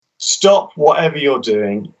stop whatever you're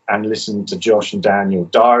doing and listen to Josh and Daniel,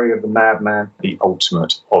 Diary of the Madman, the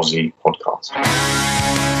ultimate Aussie podcast.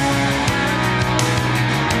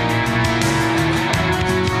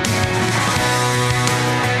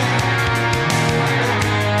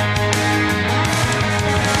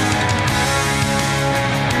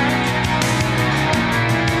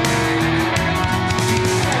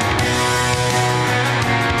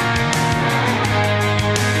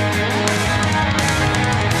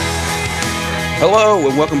 Hello,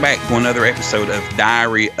 and welcome back to another episode of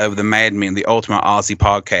Diary of the Madmen, the ultimate Aussie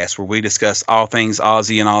podcast, where we discuss all things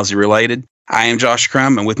Aussie and Aussie related. I am Josh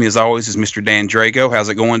Crum, and with me as always is Mr. Dan Drago. How's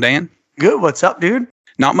it going, Dan? Good. What's up, dude?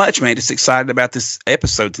 Not much, man. Just excited about this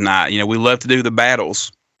episode tonight. You know, we love to do the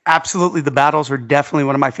battles. Absolutely. The battles are definitely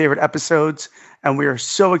one of my favorite episodes, and we are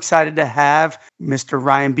so excited to have Mr.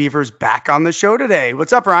 Ryan Beavers back on the show today.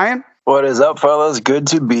 What's up, Ryan? What is up, fellas? Good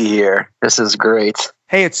to be here. This is great.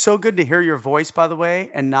 Hey, it's so good to hear your voice, by the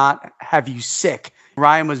way, and not have you sick.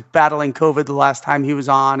 Ryan was battling COVID the last time he was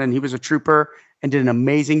on, and he was a trooper and did an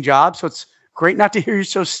amazing job. So it's great not to hear you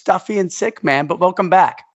so stuffy and sick, man, but welcome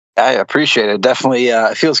back. I appreciate it. Definitely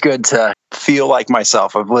it feels good to feel like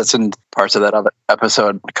myself. I've listened to parts of that other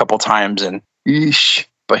episode a couple times, and yeesh,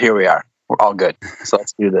 but here we are. We're all good. So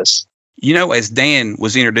let's do this. You know, as Dan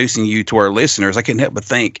was introducing you to our listeners, I couldn't help but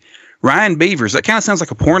think, Ryan Beavers, that kind of sounds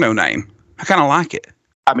like a porno name. I kind of like it.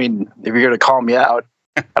 I mean, if you're going to call me out,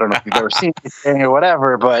 I don't know if you've ever seen anything or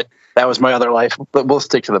whatever, but that was my other life. But we'll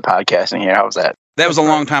stick to the podcasting here. How's that? That was a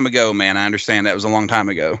long time ago, man. I understand that was a long time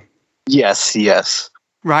ago. Yes.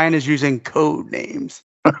 Ryan is using code names.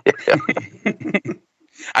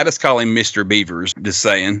 I just call him Mr. Beavers, just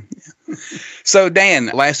saying. So,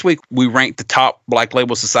 Dan, last week we ranked the top Black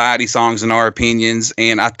Label Society songs in our opinions,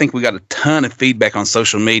 and I think we got a ton of feedback on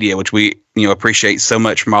social media, which we appreciate so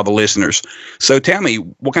much from all the listeners. So tell me,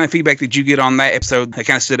 what kind of feedback did you get on that episode that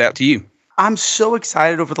kind of stood out to you? I'm so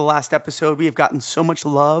excited over the last episode. We have gotten so much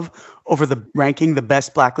love over the ranking the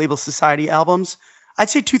best Black Label Society albums.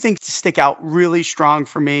 I'd say two things stick out really strong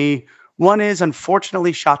for me. One is,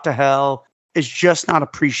 unfortunately, Shot to Hell is just not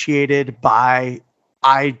appreciated by,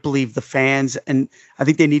 I believe, the fans. And I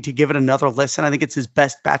think they need to give it another listen. I think it's his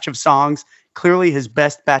best batch of songs, clearly his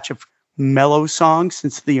best batch of mellow songs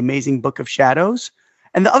since The Amazing Book of Shadows.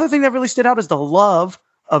 And the other thing that really stood out is the love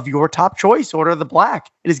of your top choice, Order of the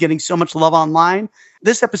Black. It is getting so much love online.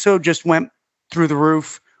 This episode just went through the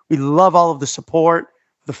roof. We love all of the support,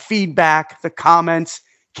 the feedback, the comments.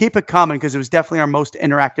 Keep it coming because it was definitely our most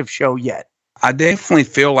interactive show yet. I definitely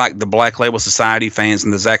feel like the Black Label Society fans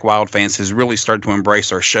and the Zakk Wylde fans has really started to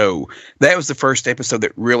embrace our show. That was the first episode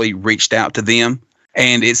that really reached out to them.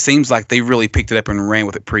 And it seems like they really picked it up and ran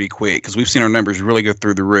with it pretty quick because we've seen our numbers really go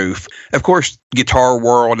through the roof. Of course, Guitar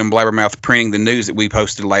World and Blabbermouth printing the news that we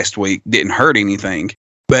posted last week didn't hurt anything.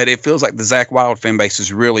 But it feels like the Zakk Wylde fan base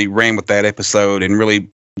has really ran with that episode and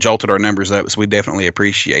really jolted our numbers up, so we definitely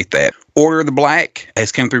appreciate that. Order of the Black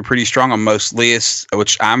has come through pretty strong on most lists,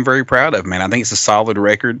 which I'm very proud of, man. I think it's a solid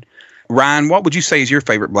record. Ryan, what would you say is your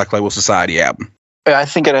favorite Black Label Society album? I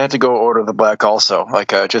think I'd have to go Order of the Black also,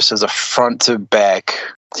 just as a front to back,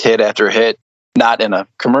 hit after hit, not in a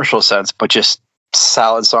commercial sense, but just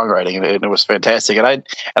solid songwriting, and it was fantastic. And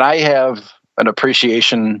I have an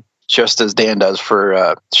appreciation, just as Dan does,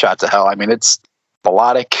 for Shot to Hell. I mean, it's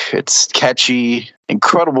melodic, it's catchy,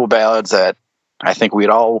 incredible ballads that I think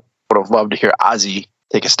we'd all would have loved to hear Ozzy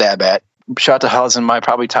take a stab at. Shot to Hell is in my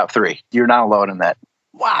probably top 3. You're not alone in that.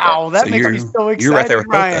 Wow, that makes me so excited. You're right there with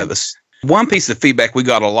Ryan. both of us. One piece of feedback we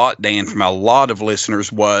got a lot, Dan, from a lot of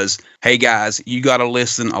listeners was, hey guys, you got to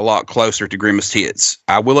listen a lot closer to Grimmest Hits.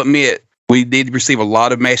 I will admit, we did receive a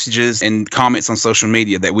lot of messages and comments on social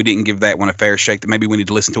media that we didn't give that one a fair shake, that maybe we need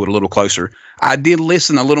to listen to it a little closer. I did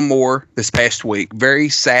listen a little more this past week. Very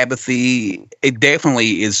Sabbathy. It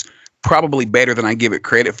definitely is probably better than I give it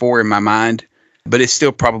credit for in my mind, but it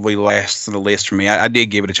still probably lasts on the list for me. I did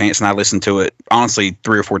give it a chance, and I listened to it, honestly,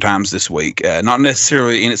 3 or 4 times this week. Not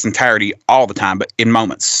necessarily in its entirety all the time, but in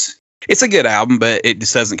moments. It's a good album, but it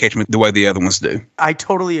just doesn't catch me the way the other ones do. I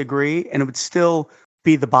totally agree, and it would still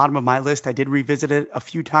be the bottom of my list. I did revisit it a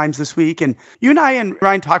few times this week, and you and I and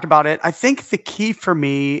Ryan talked about it. I think the key for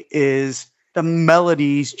me is the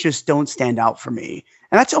melodies just don't stand out for me.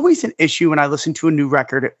 And that's always an issue when I listen to a new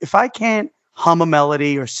record. If I can't hum a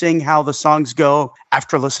melody or sing how the songs go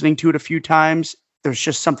after listening to it a few times, there's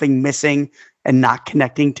just something missing and not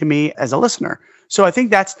connecting to me as a listener. So I think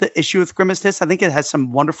that's the issue with Grimmest Hits. I think it has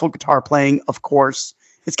some wonderful guitar playing, of course.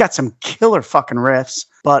 It's got some killer fucking riffs,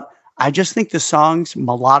 but I just think the songs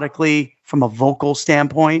melodically from a vocal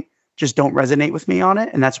standpoint just don't resonate with me on it.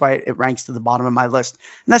 And that's why it ranks to the bottom of my list.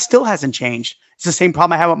 And that still hasn't changed. It's the same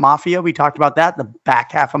problem I have with Mafia. We talked about that. The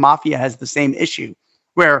back half of Mafia has the same issue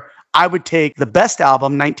where I would take the best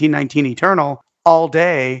album, 1919 Eternal, all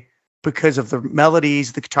day because of the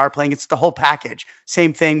melodies, the guitar playing. It's the whole package.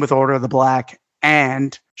 Same thing with Order of the Black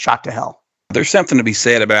and Shot to Hell. There's something to be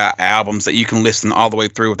said about albums that you can listen all the way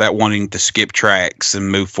through without wanting to skip tracks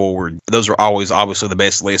and move forward. Those are always obviously the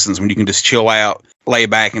best listens when you can just chill out, lay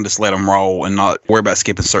back, and just let them roll and not worry about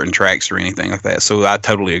skipping certain tracks or anything like that. So I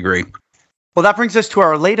totally agree. Well, that brings us to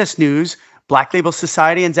our latest news. Black Label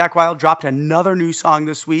Society and Zakk Wylde dropped another new song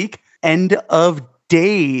this week, End of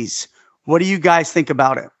Days. What do you guys think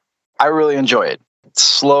about it? I really enjoy it.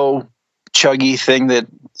 Slow, chuggy thing that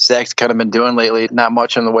Zakk's kind of been doing lately. Not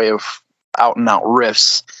much in the way of out and out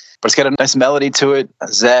riffs, but it's got a nice melody to it.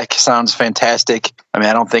 Zakk sounds fantastic. I mean,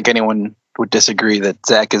 I don't think anyone would disagree that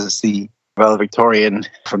Zakk is the valedictorian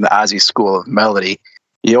from the Ozzy school of melody.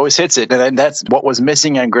 He always hits it, and that's what was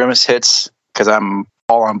missing on Grimace Hits, because I'm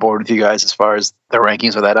all on board with you guys as far as the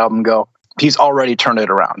rankings of that album go. He's already turned it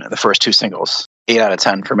around in the first two singles. 8 out of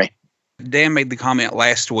 10 for me. Dan made the comment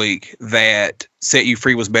last week that Set You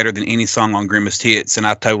Free was better than any song on Grimace Hits, and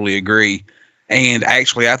I totally agree. And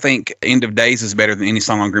actually, I think End of Days is better than any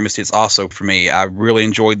song on Grimace Hits also for me. I really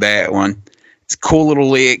enjoyed that one. It's a cool little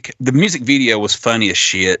lick. The music video was funny as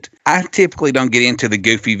shit. I typically don't get into the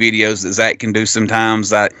goofy videos that Zakk can do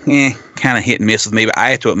sometimes. Kind of hit and miss with me, but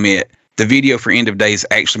I have to admit, the video for End of Days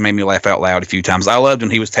actually made me laugh out loud a few times. I loved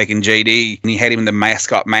when he was taking JD and he had him in the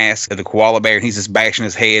mascot mask of the koala bear and he's just bashing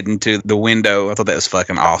his head into the window. I thought that was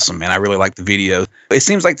fucking awesome, man. I really liked the video. It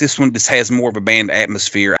seems like this one just has more of a band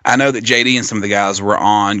atmosphere. I know that JD and some of the guys were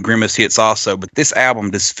on Grimace Hits also, but this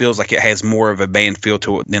album just feels like it has more of a band feel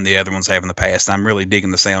to it than the other ones have in the past. I'm really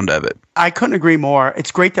digging the sound of it. I couldn't agree more.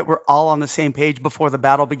 It's great that we're all on the same page before the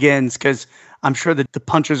battle begins, because I'm sure that the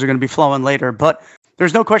punches are going to be flowing later. But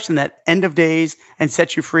there's no question that End of Days and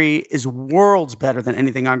Set You Free is worlds better than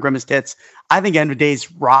anything on Grimace Hits. I think End of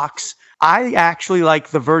Days rocks. I actually like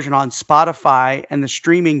the version on Spotify and the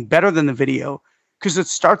streaming better than the video, because it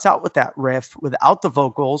starts out with that riff without the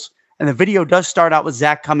vocals, and the video does start out with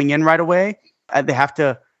Zakk coming in right away. They have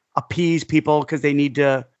to appease people because they need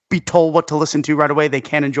to be told what to listen to right away. They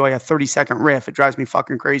can't enjoy a 30-second riff. It drives me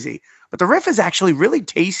fucking crazy. But the riff is actually really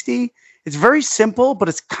tasty. It's very simple, but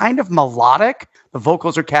it's kind of melodic. The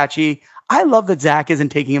vocals are catchy. I love that Zakk isn't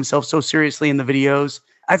taking himself so seriously in the videos.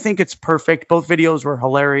 I think it's perfect. Both videos were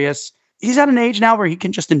hilarious. He's at an age now where he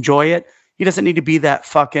can just enjoy it. He doesn't need to be that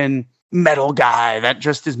fucking metal guy that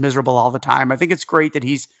just is miserable all the time. I think it's great that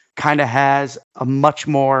he's kind of has a much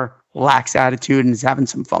more lax attitude and is having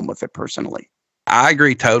some fun with it personally. I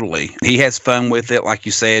agree totally. He has fun with it, like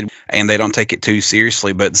you said, and they don't take it too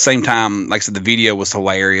seriously. But at the same time, like I said, the video was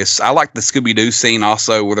hilarious. I like the Scooby-Doo scene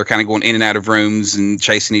also, where they're kind of going in and out of rooms and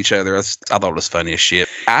chasing each other. I thought it was funny as shit.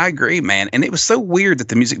 I agree, man. And it was so weird that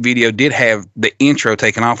the music video did have the intro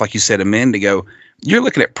taken off, like you said a minute ago. You're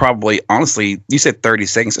looking at probably, honestly, you said 30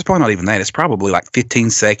 seconds. It's probably not even that. It's probably like 15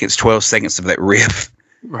 seconds, 12 seconds of that riff.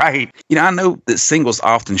 Right. You know, I know that singles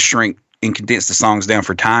often shrink and condense the songs down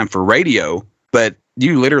for time for radio, but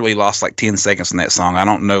you literally lost like 10 seconds in that song. I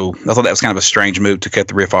don't know. I thought that was kind of a strange move to cut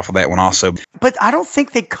the riff off of that one also. But I don't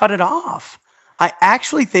think they cut it off. I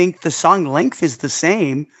actually think the song length is the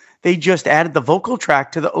same. They just added the vocal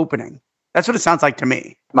track to the opening. That's what it sounds like to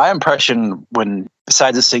me. My impression, when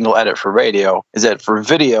besides a single edit for radio, is that for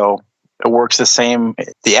video, it works the same.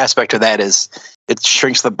 The aspect of that is it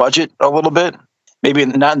shrinks the budget a little bit. Maybe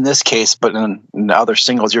not in this case, but in other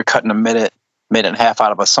singles, you're cutting a minute and a half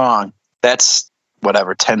out of a song. That's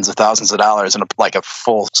whatever, tens of thousands of dollars in like a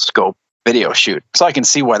full scope video shoot. So I can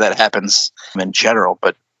see why that happens in general,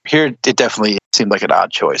 but here it definitely seemed like an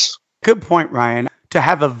odd choice. Good point, Ryan. To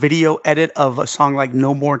have a video edit of a song like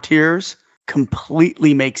No More Tears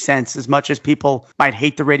completely makes sense. As much as people might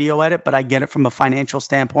hate the radio edit, but I get it from a financial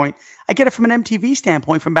standpoint. I get it from an MTV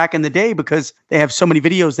standpoint from back in the day, because they have so many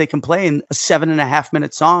videos they can play, and a 7.5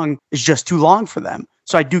 minute song is just too long for them.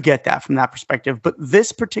 So I do get that from that perspective. But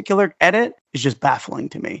this particular edit is just baffling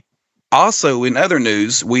to me. Also, in other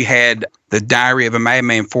news, we had the Diary of a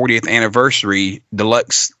Madman 40th Anniversary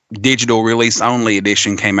Deluxe Digital Release Only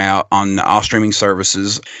Edition came out on all streaming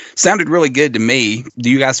services. Sounded really good to me. Do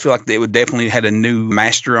you guys feel like they would definitely had a new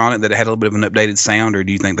master on it that had a little bit of an updated sound, or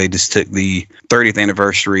do you think they just took the 30th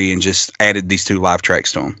anniversary and just added these two live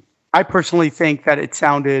tracks to them? I personally think that it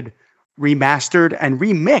sounded remastered and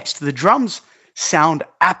remixed. The drums sound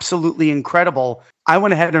absolutely incredible. I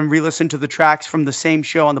went ahead and re-listened to the tracks from the same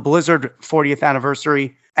show on the Blizzard 40th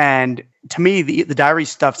anniversary And to me, the Diary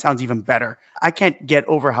stuff sounds even better. I can't get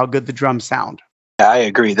over how good the drums sound. I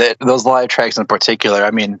agree that those live tracks in particular,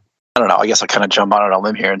 I mean, I don't know, I guess I'll kind of jump out on a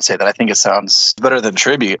limb here and say that I think it sounds better than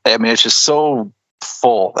Tribute. I mean, it's just so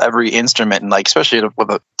full, every instrument, and like, especially with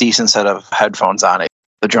a decent set of headphones on it,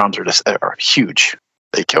 the drums are huge.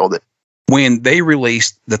 They killed it. When they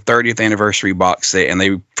released the 30th anniversary box set and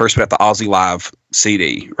they first put out the Ozzy Live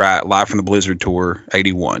CD, right? Live from the Blizzard Tour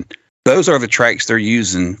 81. Those are the tracks they're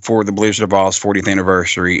using for the Blizzard of Oz 40th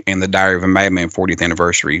anniversary and the Diary of a Madman 40th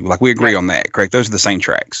anniversary. Like, we agree on that, correct? Those are the same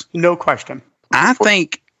tracks. No question. I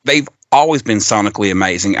think they've always been sonically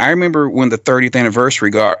amazing. I remember when the 30th anniversary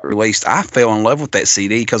got released, I fell in love with that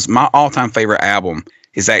CD because my all-time favorite album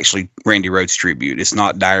is actually Randy Rhoads Tribute. It's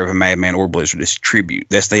not Diary of a Madman or Blizzard. It's Tribute.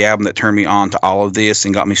 That's the album that turned me on to all of this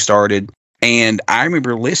and got me started. And I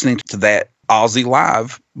remember listening to that Ozzy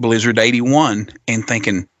Live Blizzard 81 and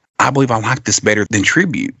thinking, I believe I like this better than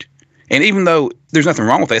Tribute. And even though there's nothing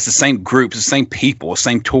wrong with it, it's the same group, it's the same people,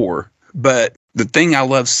 same tour. But the thing I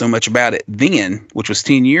loved so much about it then, which was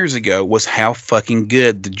 10 years ago, was how fucking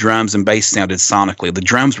good the drums and bass sounded sonically. The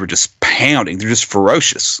drums were just pounding. They're just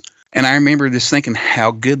ferocious. And I remember just thinking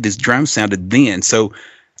how good this drum sounded then. So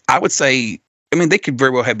I would say, I mean, they could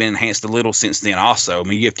very well have been enhanced a little since then also. I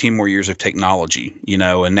mean, you have 10 more years of technology, you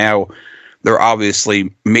know, and now they're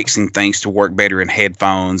obviously mixing things to work better in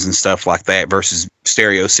headphones and stuff like that versus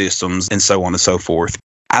stereo systems and so on and so forth.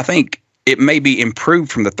 I think it may be improved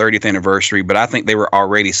from the 30th anniversary, but I think they were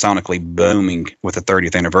already sonically booming with the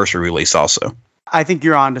 30th anniversary release also. I think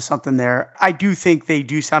you're on to something there. I do think they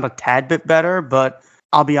do sound a tad bit better, but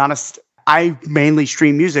I'll be honest, I mainly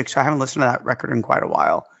stream music, so I haven't listened to that record in quite a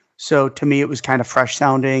while. So to me, it was kind of fresh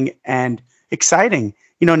sounding and exciting.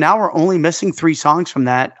 You know, now we're only missing 3 songs from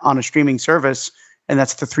that on a streaming service, and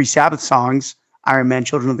that's the 3 Sabbath songs, Iron Man,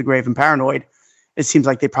 Children of the Grave, and Paranoid. It seems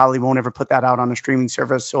like they probably won't ever put that out on a streaming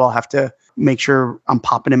service, so I'll have to make sure I'm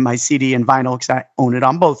popping in my CD and vinyl because I own it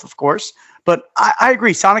on both, of course. But I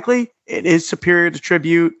agree. Sonically, it is superior to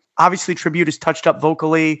Tribute. Obviously, Tribute is touched up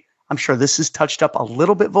vocally. I'm sure this is touched up a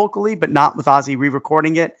little bit vocally, but not with Ozzy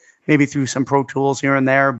re-recording it, maybe through some Pro Tools here and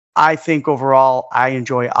there. I think overall, I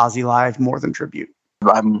enjoy Ozzy Live more than Tribute.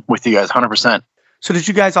 I'm with you guys 100%. So did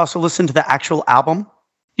you guys also listen to the actual album?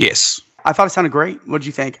 Yes. I thought it sounded great. What did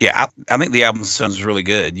you think? Yeah, I think the album sounds really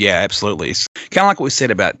good. Yeah, absolutely. It's kind of like what we said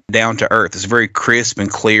about Down to Earth. It's very crisp and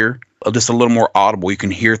clear, just a little more audible. You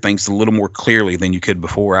can hear things a little more clearly than you could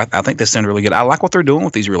before. I think they sound really good. I like what they're doing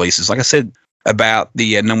with these releases. Like I said about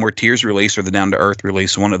the No More Tears release or the Down to Earth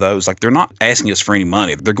release, one of those, like, they're not asking us for any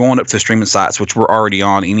money. They're going up to streaming sites, which we're already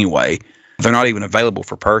on anyway. They're not even available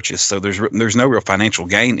for purchase. So there's no real financial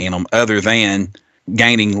gain in them other than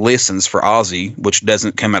gaining listens for Ozzy, which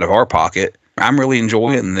doesn't come out of our pocket. I'm really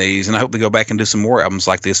enjoying these, and I hope to go back and do some more albums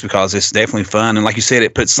like this because it's definitely fun. And like you said,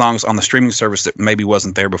 it puts songs on the streaming service that maybe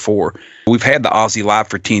wasn't there before. We've had the Ozzy Live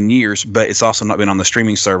for 10 years, but it's also not been on the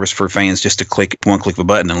streaming service for fans just to click of a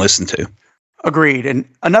button and listen to. Agreed. And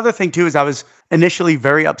another thing, too, is I was initially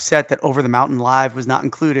very upset that Over the Mountain Live was not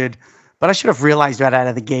included, but I should have realized that out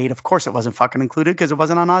of the gate. Of course, it wasn't fucking included because it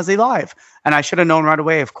wasn't on Ozzy Live. And I should have known right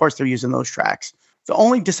away, of course, they're using those tracks. The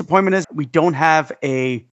only disappointment is we don't have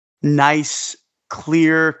a nice,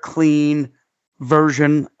 clear, clean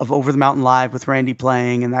version of Over the Mountain Live with Randy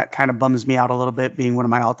playing, and that kind of bums me out a little bit, being one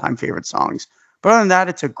of my all-time favorite songs. But other than that,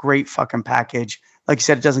 it's a great fucking package. Like you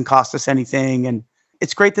said, it doesn't cost us anything, and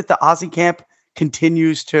it's great that the Ozzy Camp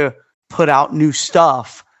continues to put out new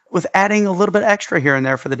stuff with adding a little bit extra here and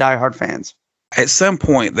there for the diehard fans. At some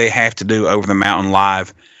point, they have to do Over the Mountain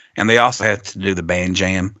Live, and they also have to do the band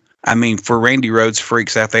jam. I mean, for Randy Rhoads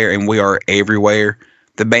freaks out there, and we are everywhere,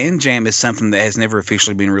 the band jam is something that has never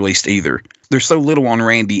officially been released either. There's so little on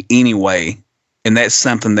Randy anyway, and that's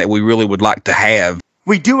something that we really would like to have.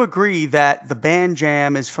 We do agree that the band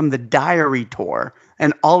jam is from the Diary Tour,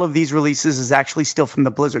 and all of these releases is actually still from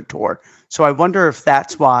the Blizzard Tour. So I wonder if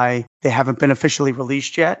that's why they haven't been officially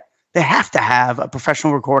released yet. They have to have a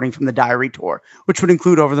professional recording from the Diary Tour, which would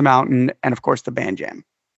include Over the Mountain and, of course, the band jam.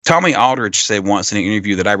 Tommy Aldridge said once in an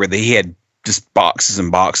interview that I read that he had just boxes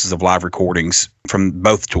and boxes of live recordings from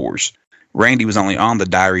both tours. Randy was only on the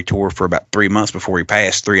Diary Tour for about 3 months before he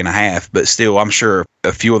passed, 3.5, but still, I'm sure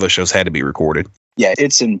a few of those shows had to be recorded. Yeah,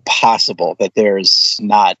 it's impossible that there's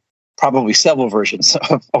not probably several versions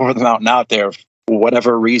of Over the Mountain out there.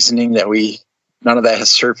 Whatever reasoning that none of that has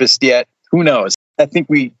surfaced yet. Who knows? I think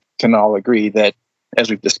we can all agree that, as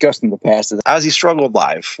we've discussed in the past, that Ozzy struggled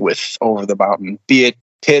live with Over the Mountain, be it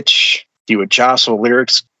pitch, he would jostle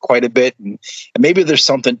lyrics quite a bit, and maybe there's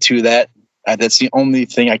something to that. That's the only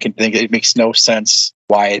thing I can think. It makes no sense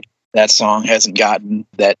why that song hasn't gotten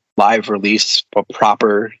that live release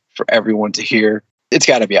proper for everyone to hear. It's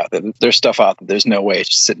got to be out there. There's stuff out there. There's no way it's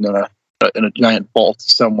just sitting in a giant vault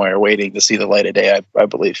somewhere waiting to see the light of day, I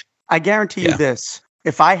believe. I guarantee you this.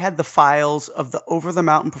 If I had the files of the Over the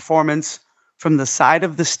Mountain performance from the side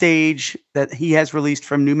of the stage that he has released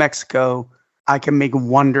from New Mexico, I can make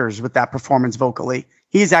wonders with that performance vocally.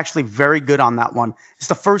 He is actually very good on that one. It's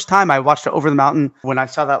the first time I watched it Over the Mountain when I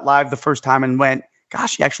saw that live the first time and went,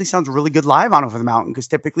 gosh, he actually sounds really good live on Over the Mountain, because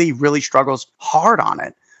typically he really struggles hard on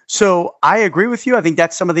it. So I agree with you. I think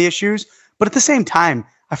that's some of the issues. But at the same time,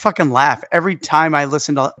 I fucking laugh. Every time I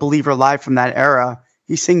listen to Believer live from that era,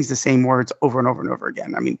 he sings the same words over and over and over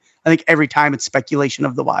again. I mean, I think every time it's speculation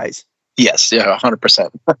of the wise. Yes, yeah, 100%.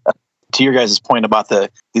 To your guys' point about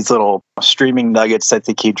these little streaming nuggets that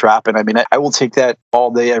they keep dropping, I mean, I will take that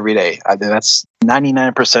all day, every day. I mean, that's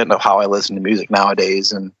 99% of how I listen to music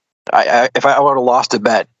nowadays. And if I would have lost a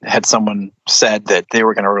bet, had someone said that they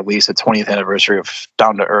were going to release a 20th anniversary of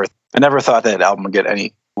Down to Earth, I never thought that album would get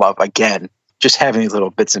any love again. Just having these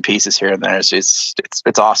little bits and pieces here and there, it's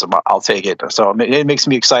awesome. I'll take it. So it makes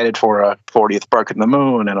me excited for a 40th Bark in the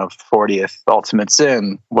Moon and a 40th Ultimate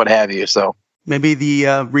Sin, what have you. So maybe the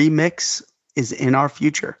remix is in our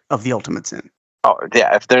future of the Ultimate Sin. Oh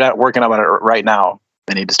yeah, if they're not working on it right now,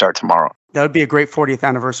 they need to start tomorrow. That would be a great 40th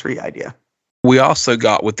anniversary idea. We also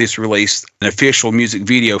got with this release an official music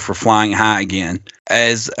video for Flying High Again.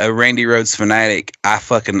 As a Randy Rhoads fanatic, I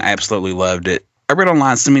fucking absolutely loved it. I read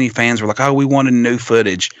online so many fans were like, oh, we wanted new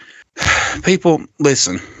footage. People,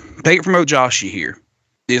 listen, take it from Ojoshi here.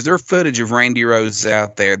 Is there footage of Randy Rhoads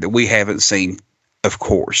out there that we haven't seen? Of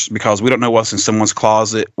course, because we don't know what's in someone's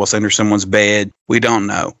closet, what's under someone's bed. We don't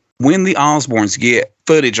know. When the Osbournes get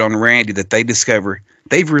footage on Randy that they discover,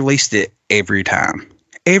 they've released it every time.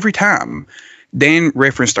 Every time. Dan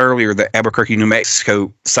referenced earlier the Albuquerque, New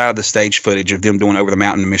Mexico side of the stage footage of them doing Over the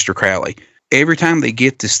Mountain to Mr. Crowley. Every time they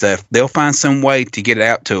get this stuff, they'll find some way to get it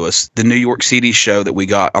out to us. The New York City show that we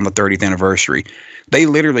got on the 30th anniversary, they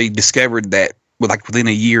literally discovered that within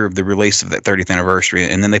a year of the release of that 30th anniversary,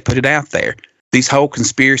 and then they put it out there. These whole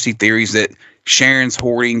conspiracy theories that Sharon's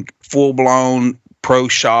hoarding full-blown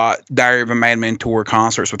pro-shot Diary of a Madman tour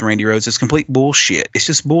concerts with Randy Rhoads is complete bullshit. It's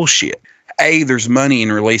just bullshit. A, there's money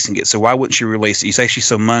in releasing it, so why wouldn't she release it? You say she's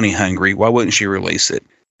so money hungry, why wouldn't she release it?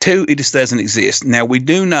 Two, it just doesn't exist. Now, we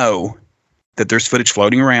do know that there's footage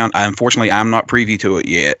floating around. Unfortunately, I'm not privy to it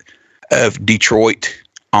yet, of Detroit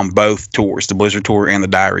on both tours, the Blizzard tour and the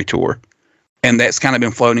Diary tour. And that's kind of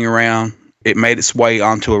been floating around. It made its way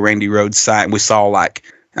onto a Randy Rhoads site, and we saw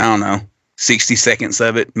 60 seconds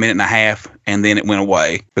of it, minute and a half, and then it went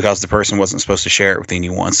away because the person wasn't supposed to share it with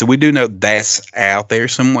anyone. So we do know that's out there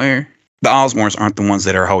somewhere. The Osbournes aren't the ones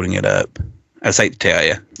that are holding it up. I just hate to tell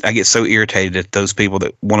you. I get so irritated at those people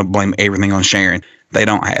that want to blame everything on Sharon. They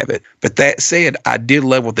don't have it. But that said, I did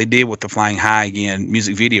love what they did with the Flying High Again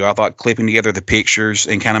music video. I thought clipping together the pictures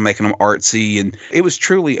and kind of making them artsy, and it was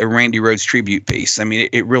truly a Randy Rhoads tribute piece. I mean,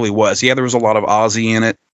 it really was. Yeah, there was a lot of Ozzy in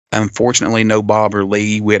it. Unfortunately, no Bob or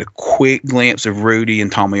Lee. We had a quick glimpse of Rudy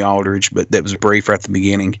and Tommy Aldridge, but that was brief right at the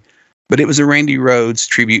beginning. But it was a Randy Rhoads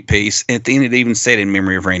tribute piece. And at the end, it even said in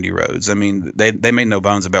memory of Randy Rhoads. I mean, they made no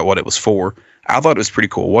bones about what it was for. I thought it was pretty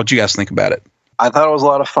cool. What did you guys think about it? I thought it was a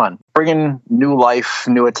lot of fun. Bringing new life,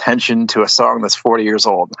 new attention to a song that's 40 years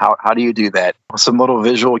old. How do you do that? Some little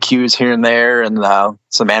visual cues here and there, and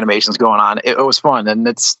some animations going on. It was fun, and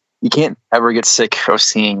you can't ever get sick of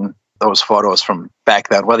seeing those photos from back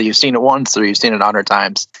then, whether you've seen it once or you've seen it 100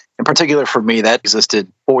 times. In particular for me, that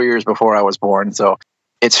existed 4 years before I was born, so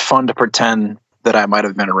it's fun to pretend that I might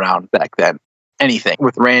have been around back then. Anything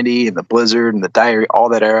with Randy and the Blizzard and the Diary, all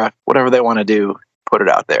that era, whatever they want to do, put it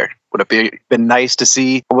out there. Would it been nice to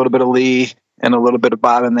see a little bit of Lee and a little bit of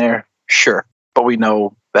Bob in there? Sure. But we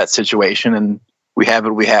know that situation, and we have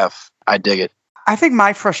what we have. I dig it. I think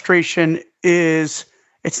my frustration is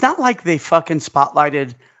it's not like they fucking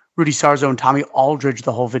spotlighted Rudy Sarzo and Tommy Aldridge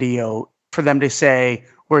the whole video for them to say,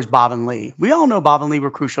 where's Bob and Lee? We all know Bob and Lee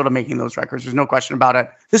were crucial to making those records. There's no question about it.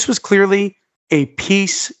 This was clearly a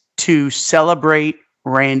piece to celebrate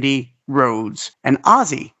Randy Rhoads and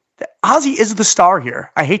Ozzy. Ozzy is the star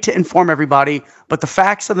here. I hate to inform everybody, but the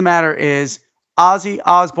facts of the matter is Ozzy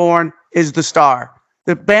Osbourne is the star.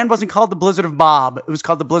 The band wasn't called the Blizzard of Bob. It was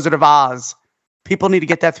called the Blizzard of Oz. People need to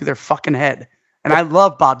get that through their fucking head. And I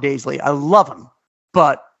love Bob Daisley. I love him.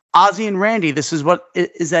 But Ozzy and Randy, this is what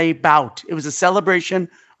it is about. It was a celebration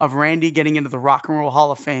of Randy getting into the Rock and Roll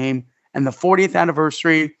Hall of Fame and the 40th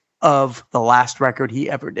anniversary of the last record he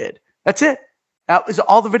ever did. That's it. That was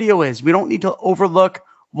all the video is. We don't need to overlook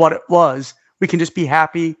what it was. We can just be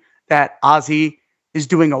happy that Ozzy is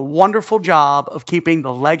doing a wonderful job of keeping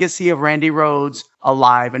the legacy of Randy Rhoads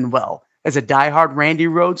alive and well. As a diehard Randy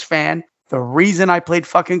Rhoads fan, the reason I played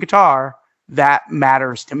fucking guitar, that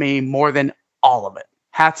matters to me more than all of it.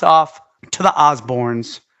 Hats off to the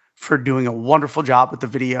Osbournes for doing a wonderful job with the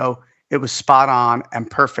video. It was spot on and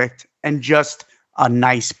perfect and just a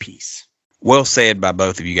nice piece. Well said by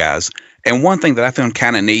both of you guys. And one thing that I found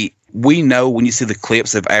kind of neat, we know when you see the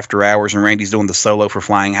clips of After Hours and Randy's doing the solo for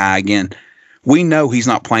Flying High Again, we know he's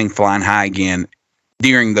not playing Flying High Again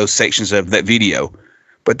during those sections of that video.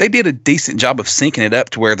 But they did a decent job of syncing it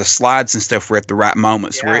up to where the slides and stuff were at the right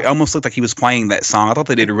moments, where it almost looked like he was playing that song. I thought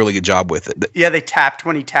they did a really good job with it. Yeah, they tapped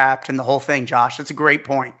when he tapped and the whole thing, Josh. That's a great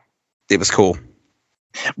point. It was cool.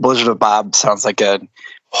 Blizzard of Bob sounds like a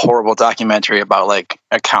horrible documentary about like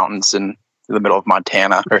accountants in the middle of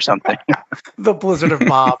Montana or something. The Blizzard of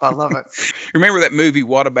Bob. I love it. Remember that movie,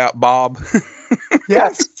 What About Bob?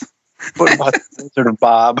 Yes. What about the Blizzard of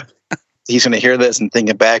Bob? He's going to hear this and think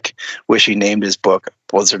it back. Wish he named his book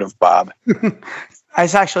Blizzard of Bob.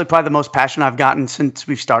 That's actually probably the most passion I've gotten since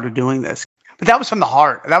we've started doing this. But that was from the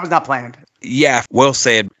heart. That was not planned. Yeah, well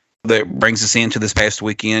said. That brings us into this past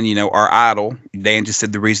weekend. You know, our idol, Dan just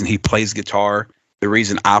said the reason he plays guitar, the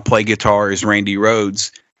reason I play guitar is Randy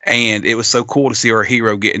Rhoads. And it was so cool to see our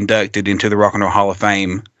hero get inducted into the Rock and Roll Hall of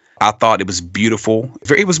Fame. I thought it was beautiful.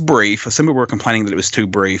 It was brief. Some people were complaining that it was too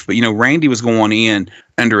brief. But, you know, Randy was going in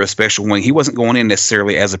under a special wing. He wasn't going in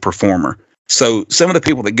necessarily as a performer. So some of the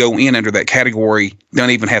people that go in under that category don't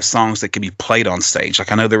even have songs that can be played on stage.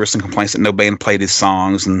 Like I know there were some complaints that no band played his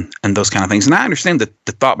songs and those kind of things. And I understand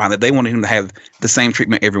the thought behind that. They wanted him to have the same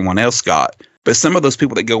treatment everyone else got. But some of those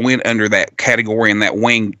people that go in under that category and that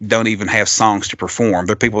wing don't even have songs to perform.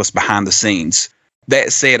 They're people that's behind the scenes.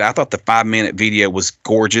 That said, I thought the 5-minute video was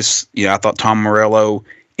gorgeous. You know, I thought Tom Morello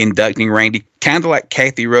inducting Randy, kind of like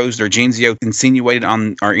Kathy Rose or Genzio insinuated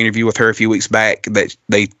on our interview with her a few weeks back that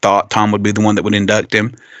they thought Tom would be the one that would induct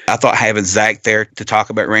him. I thought having Zach there to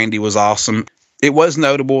talk about Randy was awesome. It was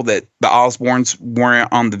notable that the Osbournes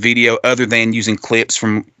weren't on the video other than using clips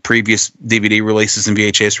from previous DVD releases and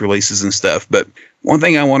VHS releases and stuff. But one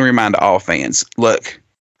thing I want to remind all fans, look,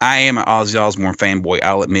 I am an Ozzy Osbourne fanboy,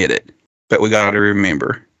 I'll admit it. But we got to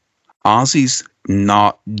remember, Ozzy's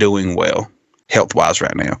not doing well health-wise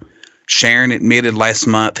right now. Sharon admitted last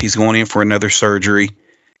month he's going in for another surgery.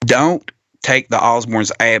 Don't take the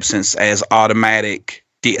Osbournes' absence as automatic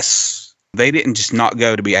diss. They didn't just not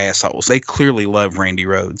go to be assholes. They clearly love Randy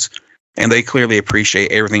Rhoads, and they clearly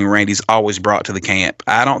appreciate everything Randy's always brought to the camp.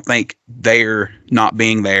 I don't think their not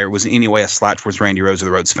being there was in any way a slight towards Randy Rhoads or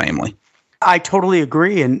the Rhoads family. I totally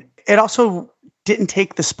agree, and it also didn't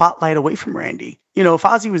take the spotlight away from Randy. You know, if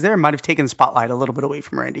Ozzy was there, it might have taken the spotlight a little bit away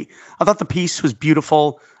from Randy. I thought the piece was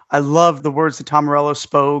beautiful. I loved the words that Tom Morello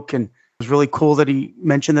spoke, and it was really cool that he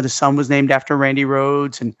mentioned that his son was named after Randy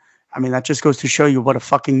Rhoads. And I mean, that just goes to show you what a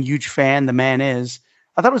fucking huge fan the man is.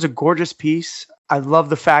 I thought it was a gorgeous piece. I love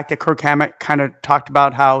the fact that Kirk Hammett kind of talked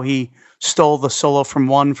about how he stole the solo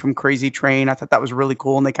from Crazy Train. I thought that was really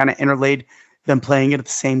cool, and they kind of interlaid them playing it at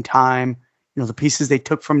the same time. You know, the pieces they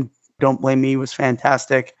took from Don't Blame Me was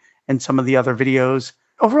fantastic, and some of the other videos.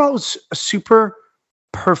 Overall, it was a super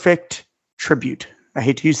perfect tribute. I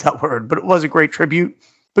hate to use that word, but it was a great tribute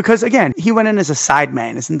because, again, he went in as a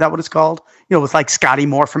sideman. Isn't that what it's called? You know, with like Scotty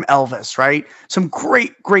Moore from Elvis, right? Some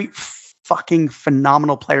great fucking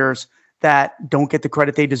phenomenal players that don't get the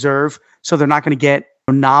credit they deserve. So they're not going to get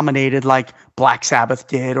nominated like Black Sabbath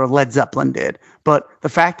did or Led Zeppelin did. But the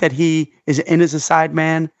fact that he is in as a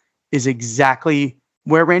sideman is exactly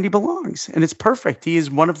where Randy belongs. And it's perfect. He is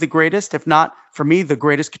one of the greatest, if not, for me, the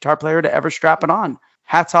greatest guitar player to ever strap it on.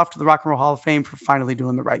 Hats off to the Rock and Roll Hall of Fame for finally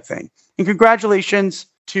doing the right thing. And congratulations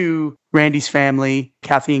to Randy's family,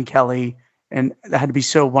 Kathy and Kelly. And that had to be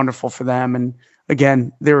so wonderful for them. And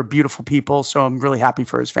again, they were beautiful people. So I'm really happy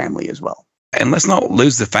for his family as well. And let's not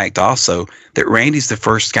lose the fact also that Randy's the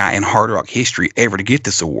first guy in hard rock history ever to get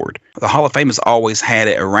this award. The Hall of Fame has always had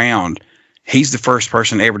it around. He's the first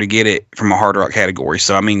person ever to get it from a hard rock category.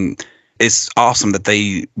 So, I mean, it's awesome that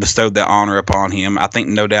they bestowed that honor upon him. I think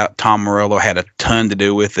no doubt Tom Morello had a ton to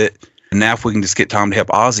do with it. And now if we can just get Tom to help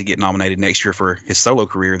Ozzy get nominated next year for his solo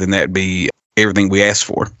career, then that'd be everything we asked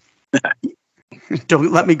for.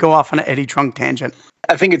 Don't let me go off on an Eddie Trunk tangent.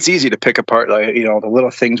 I think it's easy to pick apart, like, you know, the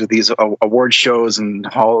little things with these award shows and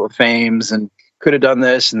Hall of Fames and could have done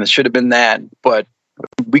this and this should have been that. But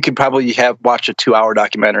we could probably have watched a 2-hour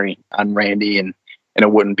documentary on Randy and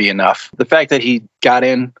it wouldn't be enough. The fact that he got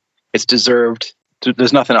in, it's deserved.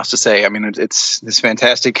 There's nothing else to say. I mean, it's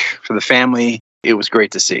fantastic for the family. It was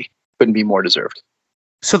great to see. Couldn't be more deserved.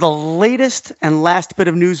 So the latest and last bit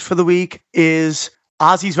of news for the week is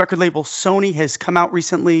Ozzy's record label, Sony, has come out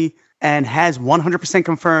recently and has 100%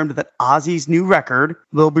 confirmed that Ozzy's new record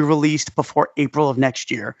will be released before April of next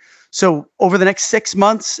year. So over the next 6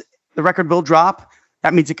 months, the record will drop.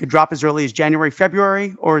 That means it could drop as early as January,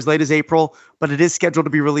 February, or as late as April, but it is scheduled to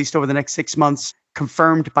be released over the next 6 months,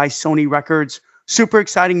 confirmed by Sony Records. Super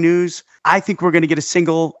exciting news. I think we're going to get a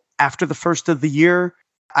single after the first of the year.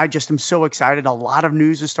 I just am so excited. A lot of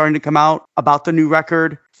news is starting to come out about the new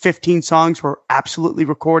record. 15 songs were absolutely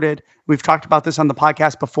recorded. We've talked about this on the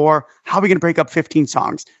podcast before. How are we going to break up 15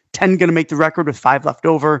 songs? 10 going to make the record with 5 left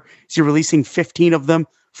over. Is he releasing 15 of them?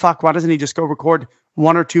 Fuck, why doesn't he just go record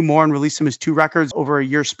 1 or 2 more and release them as 2 records over a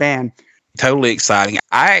year span? Totally exciting.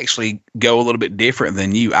 I actually go a little bit different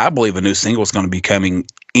than you. I believe a new single is going to be coming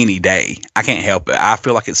any day. I can't help it. I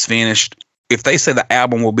feel like it's finished. If they say the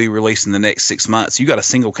album will be released in the next 6 months, you got a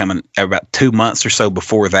single coming about 2 months or so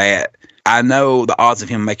before that. I know the odds of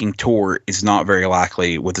him making tour is not very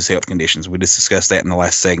likely with his health conditions. We just discussed that in the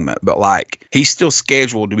last segment. But like, he's still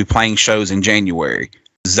scheduled to be playing shows in January.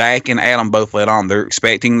 Zach and Adam both let on. They're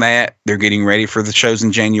expecting that. They're getting ready for the shows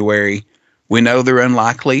in January. We know they're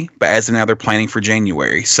unlikely, but as of now, they're planning for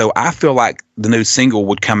January. So I feel like the new single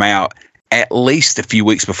would come out at least a few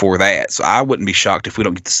weeks before that. So I wouldn't be shocked if we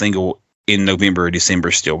don't get the single in November or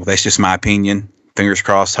December still. That's just my opinion. Fingers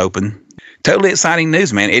crossed, hoping. Totally exciting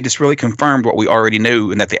news, man. It just really confirmed what we already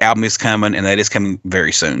knew, and that the album is coming, and that is coming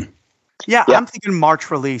very soon. Yeah, I'm thinking March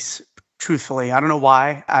release, truthfully. I don't know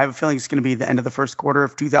why. I have a feeling it's going to be the end of the first quarter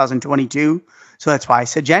of 2022. So that's why I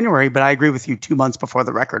said January, but I agree with you, 2 months before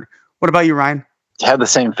the record. What about you, Ryan? I had the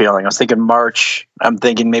same feeling. I was thinking March. I'm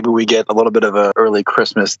thinking maybe we get a little bit of an early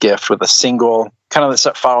Christmas gift with a single. Kind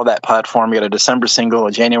of follow that platform. We got a December single,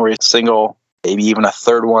 a January single, maybe even a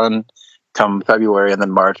third one come February, and then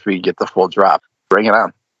March we get the full drop. Bring it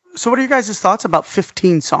on. So what are you guys' thoughts about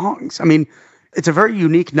 15 songs? I mean, it's a very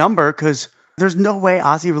unique number because there's no way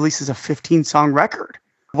Ozzy releases a 15-song record.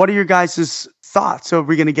 What are your guys' thoughts? So are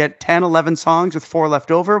we going to get 10, 11 songs with 4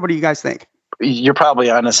 left over? What do you guys think? You're probably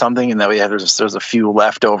onto something in that there's a few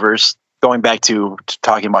leftovers. Going back to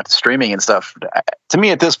talking about streaming and stuff, to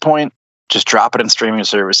me at this point, just drop it in streaming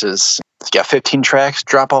services. If you got 15 tracks,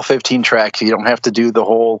 drop all 15 tracks. You don't have to do the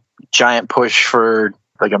whole giant push for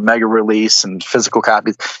like a mega release and physical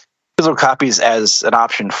copies. Physical copies as an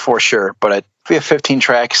option for sure, but if we have 15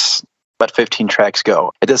 tracks, let 15 tracks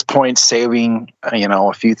go. At this point, saving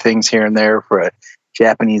a few things here and there for a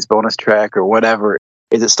Japanese bonus track or whatever,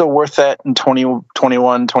 is it still worth that in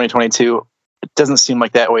 2021, 2022? It doesn't seem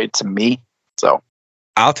like that way to me. So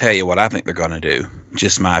I'll tell you what I think they're going to do.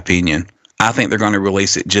 Just my opinion. I think they're going to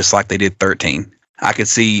release it just like they did 13. I could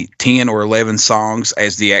see 10 or 11 songs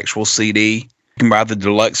as the actual CD. You can buy the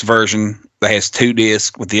deluxe version that has 2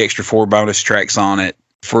 discs with the extra 4 bonus tracks on it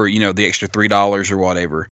for, the extra $3 or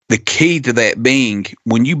whatever. The key to that being,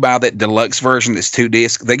 when you buy that deluxe version that's 2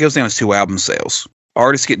 discs, that goes down as 2 album sales.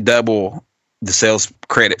 Artists get double the sales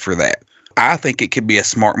credit for that. I think it could be a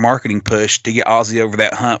smart marketing push to get Ozzy over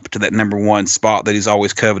that hump to that number 1 spot that he's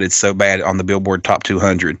always coveted so bad on the Billboard Top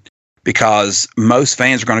 200. Because most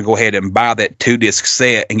fans are going to go ahead and buy that 2-disc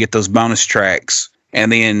set and get those bonus tracks.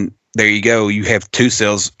 And then there you go. You have 2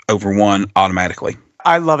 sales over 1 automatically.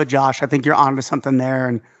 I love it, Josh. I think you're onto something there.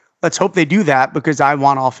 And let's hope they do that because I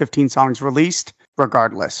want all 15 songs released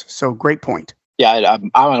regardless. So great point. Yeah, I'm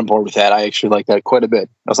on board with that. I actually like that quite a bit.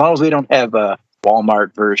 As long as we don't have a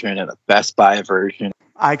Walmart version and a Best Buy version.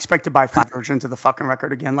 I expect to buy 5 versions of the fucking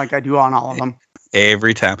record again like I do on all of them.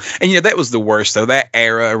 Every time. And that was the worst, though. That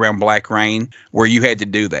era around Black Rain where you had to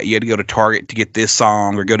do that. You had to go to Target to get this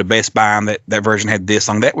song or go to Best Buy and that version had this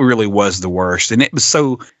song. That really was the worst. And it was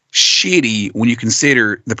so shitty when you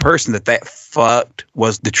consider the person that fucked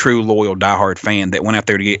was the true loyal diehard fan that went out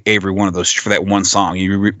there to get every one of those for that one song.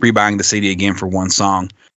 You rebuying the CD again for one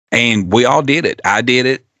song. And we all did it. I did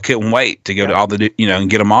it. Couldn't wait to go to all the, and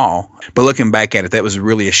get them all. But looking back at it, that was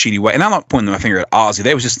really a shitty way. And I'm not pointing my finger at Ozzy.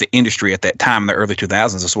 That was just the industry at that time in the early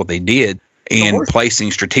 2000s. That's what they did. And placing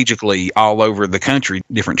strategically all over the country,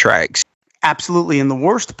 different tracks. Absolutely. And the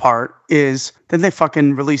worst part is then they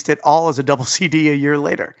fucking released it all as a double CD a year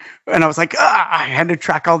later. And I was like, I had to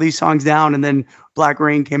track all these songs down. And then Black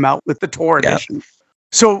Rain came out with the tour edition. Yep.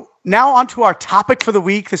 So now on to our topic for the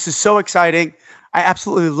week. This is so exciting. I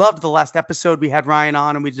absolutely loved the last episode. We had Ryan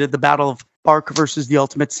on and we did the Battle of Bark versus the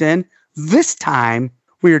Ultimate Sin. This time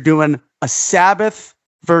we are doing a Sabbath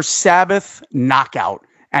versus Sabbath knockout.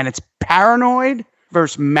 And it's Paranoid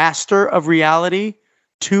versus Master of Reality.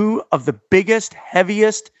 2 of the biggest,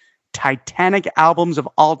 heaviest, titanic albums of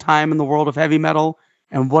all time in the world of heavy metal.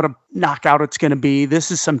 And what a knockout it's going to be.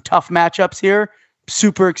 This is some tough matchups here.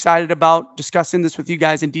 super excited about discussing this with you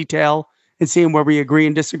guys in detail and seeing where we agree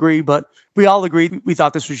and disagree. But we all agreed we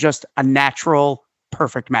thought this was just a natural,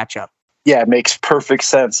 perfect matchup. Yeah, it makes perfect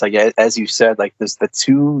sense. Like, as you said, like, there's the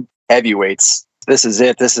two heavyweights. This is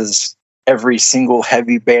it. This is every single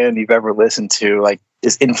heavy band you've ever listened to, like,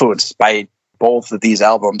 is influenced by both of these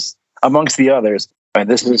albums, amongst the others. And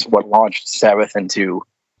this is what launched Sabbath into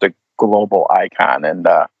the global icon. And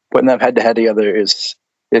putting them head to head together it's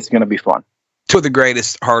going to be fun. Two of the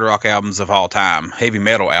greatest hard rock albums of all time, heavy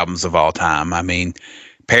metal albums of all time. I mean,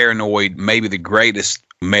 Paranoid, maybe the greatest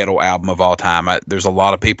metal album of all time. There's a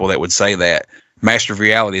lot of people that would say that. Master of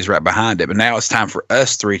Reality is right behind it. But now it's time for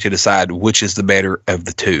us three to decide which is the better of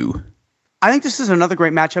the two. I think this is another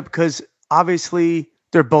great matchup because obviously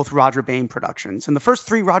they're both Roger Bain productions. And the first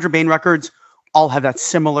three Roger Bain records all have that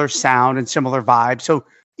similar sound and similar vibe. So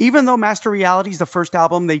even though Master of Reality is the first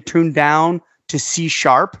album they tuned down to C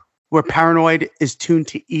sharp, where Paranoid is tuned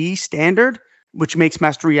to E standard, which makes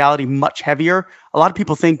Master Reality much heavier. A lot of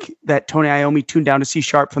people think that Tony Iommi tuned down to C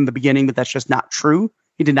sharp from the beginning, but that's just not true.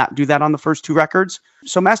 He did not do that on the first two records.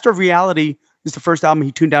 So Master of Reality is the first album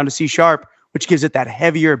he tuned down to C sharp, which gives it that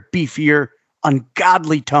heavier, beefier,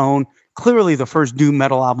 ungodly tone. Clearly the first doom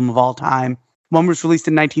metal album of all time. One was released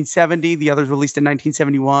in 1970, the other was released in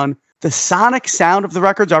 1971. The sonic sound of the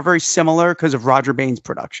records are very similar because of Roger Bain's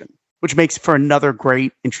production, which makes for another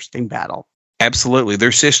great, interesting battle. Absolutely.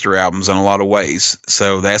 They're sister albums in a lot of ways.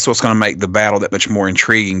 So that's what's going to make the battle that much more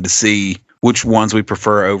intriguing to see which ones we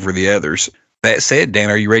prefer over the others. That said,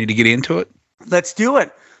 Dan, are you ready to get into it? Let's do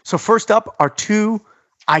it. So first up are two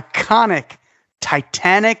iconic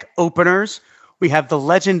Titanic openers. We have the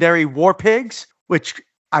legendary War Pigs, which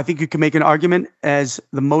I think you can make an argument as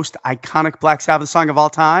the most iconic Black Sabbath song of all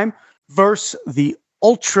time, versus the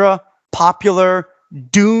ultra popular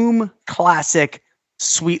doom classic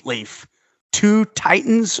Sweet Leaf. Two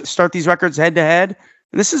titans start these records head to head.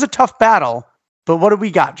 And this is a tough battle, but what do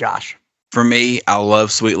we got, Josh? For me, I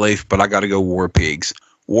love Sweet Leaf, but I got to go War Pigs.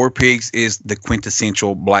 War Pigs is the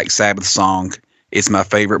quintessential Black Sabbath song. It's my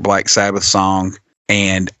favorite Black Sabbath song,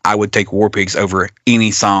 and I would take War Pigs over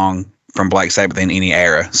any song from Black Sabbath in any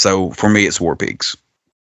era. So for me, it's War Pigs.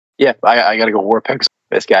 Yeah, I got to go War Pigs.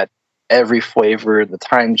 It's got every flavor, the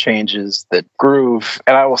time changes, the groove.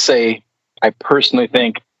 And I will say, I personally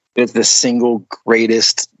think it's the single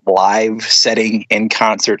greatest live setting in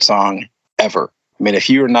concert song ever. I mean, if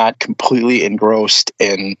you're not completely engrossed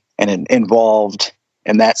and involved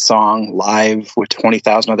in that song live with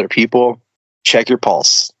 20,000 other people, check your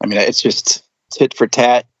pulse. I mean, it's tit for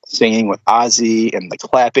tat singing with Ozzy and the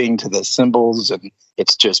clapping to the cymbals, and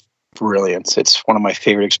it's just brilliant. It's one of my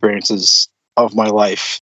favorite experiences of my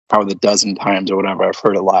life, probably the dozen times or whatever I've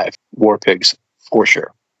heard it live. War Pigs, for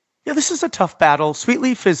sure. Yeah, this is a tough battle. Sweet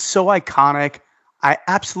Leaf is so iconic. I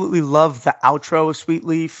absolutely love the outro of Sweet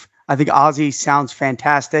Leaf. I think Ozzy sounds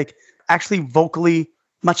fantastic. Actually, vocally,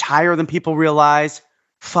 much higher than people realize.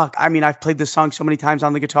 Fuck, I mean, I've played this song so many times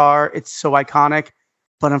on the guitar. It's so iconic.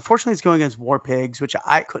 But unfortunately, it's going against War Pigs, which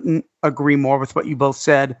I couldn't agree more with what you both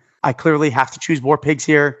said. I clearly have to choose War Pigs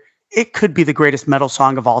here. It could be the greatest metal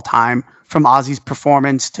song of all time, from Ozzy's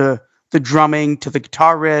performance to the drumming to the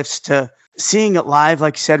guitar riffs to seeing it live,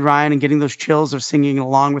 like said Ryan, and getting those chills of singing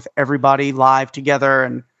along with everybody live together.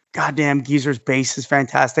 And goddamn, Geezer's bass is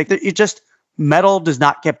fantastic. It just, metal does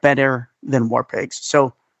not get better than War Pigs.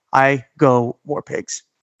 So I go War Pigs.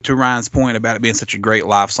 To Ryan's point about it being such a great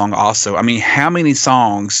live song also, I mean, how many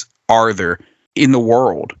songs are there in the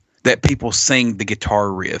world that people sing the guitar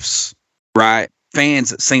riffs, right?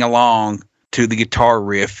 Fans sing along to the guitar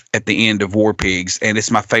riff at the end of War Pigs, and it's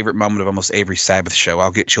my favorite moment of almost every Sabbath show.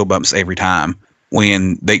 I'll get chill bumps every time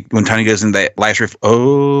when Tony goes in that last riff.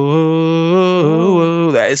 Oh,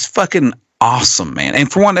 that is fucking awesome, man.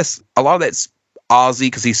 And for one, that's a lot of that's Ozzy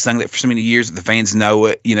because he's sung that for so many years that the fans know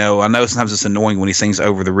it. You know, I know sometimes it's annoying when he sings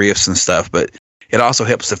over the riffs and stuff, but it also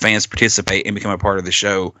helps the fans participate and become a part of the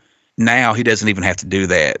show. Now he doesn't even have to do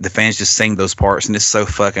that. The fans just sing those parts, and it's so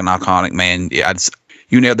fucking iconic, man. Yeah,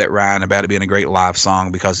 you nailed that, Ryan, about it being a great live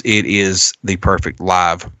song because it is the perfect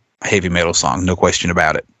live heavy metal song, no question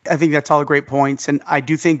about it. I think that's all great points, and I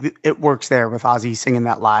do think that it works there with Ozzy singing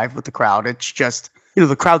that live with the crowd. It's just,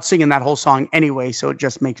 the crowd singing that whole song anyway, so it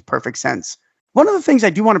just makes perfect sense. One of the things I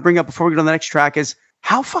do want to bring up before we go to the next track is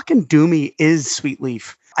how fucking doomy is Sweet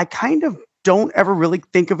Leaf? I kind of don't ever really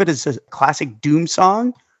think of it as a classic doom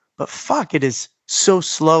song, but fuck, it is so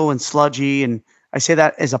slow and sludgy, and I say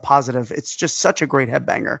that as a positive. It's just such a great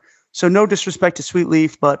headbanger. So no disrespect to Sweet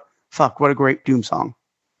Leaf, but fuck, what a great doom song.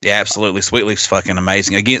 Yeah, absolutely. Sweet Leaf's fucking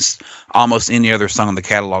amazing. Against almost any other song in the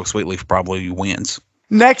catalog, Sweet Leaf probably wins.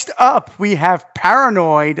 Next up, we have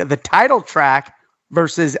Paranoid, the title track,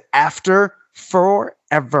 versus After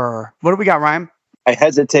Forever. What do we got, Ryan? I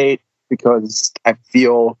hesitate because I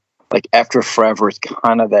feel like After Forever is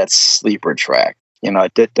kind of that sleeper track. You know,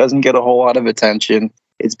 it doesn't get a whole lot of attention.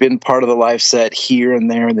 It's been part of the live set here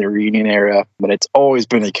and there in the reunion era, but it's always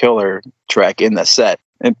been a killer track in the set.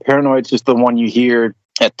 And Paranoid's just the one you hear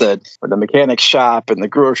at the mechanic shop and the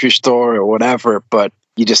grocery store or whatever, but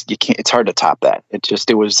you can't, it's hard to top that.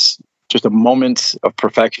 It was just a moment of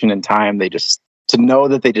perfection in time. To know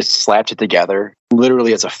that they just slapped it together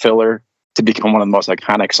literally as a filler to become one of the most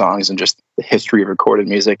iconic songs in just the history of recorded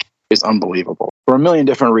music is unbelievable. For a million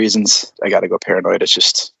different reasons, I got to go Paranoid.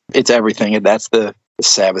 It's everything. And that's the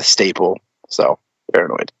Sabbath staple. So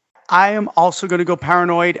Paranoid. I am also going to go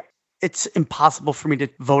Paranoid. It's impossible for me to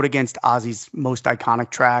vote against Ozzy's most iconic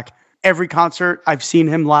track. Every concert I've seen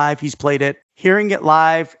him live, he's played it. Hearing it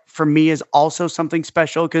live for me is also something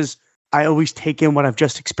special because I always take in what I've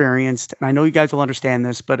just experienced. And I know you guys will understand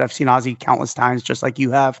this, but I've seen Ozzy countless times, just like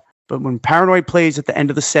you have. But when Paranoid plays at the end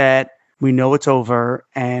of the set, we know it's over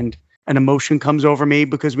and an emotion comes over me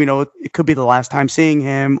because we know it could be the last time seeing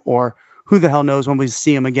him, or who the hell knows when we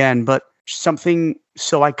see him again. But something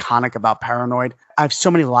so iconic about Paranoid. I have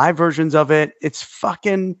so many live versions of it. It's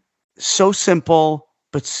fucking so simple,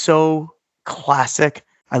 but so classic.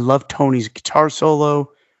 I love Tony's guitar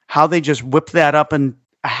solo, how they just whipped that up in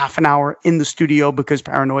a half an hour in the studio because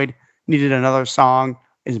Paranoid needed another song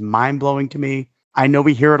is mind-blowing to me. I know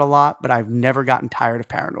we hear it a lot, but I've never gotten tired of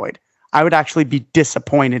Paranoid. I would actually be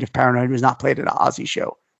disappointed if Paranoid was not played at an Ozzy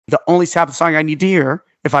show. The only Sabbath song I need to hear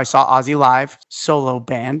if I saw Ozzy live, solo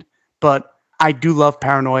band, but I do love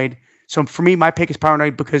Paranoid. So for me, my pick is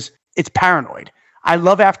Paranoid because it's Paranoid. I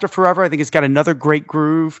love After Forever. I think it's got another great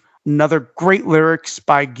groove, another great lyrics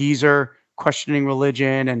by Geezer questioning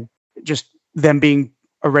religion and just them being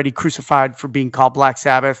already crucified for being called Black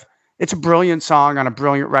Sabbath. It's a brilliant song on a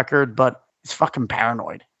brilliant record, but it's fucking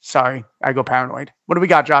Paranoid. Sorry, I go Paranoid. What do we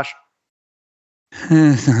got, Josh?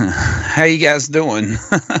 How you guys doing?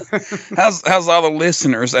 how's all the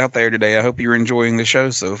listeners out there today? I hope you're enjoying the show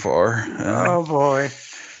so far. Oh boy.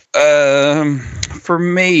 For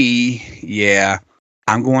me, yeah,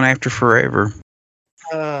 I'm going After Forever.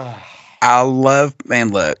 I love, man,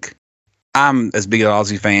 look, I'm as big an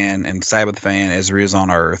Ozzy fan and Sabbath fan as there is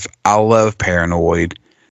on earth. I love Paranoid.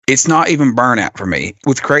 It's not even Burnout for me.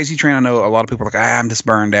 With Crazy Train, I know a lot of people are like, I'm just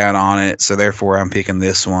burned out on it, so therefore I'm picking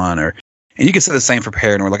this one. And you can say the same for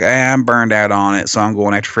Paranoid, like, I'm burned out on it, so I'm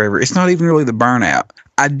going After Forever. It's not even really the burnout.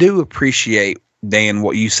 I do appreciate, Dan,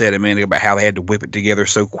 what you said a minute ago about how they had to whip it together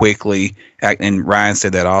so quickly, and Ryan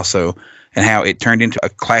said that also, and how it turned into a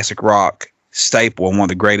classic rock staple and one of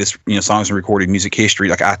the greatest songs in recorded music history.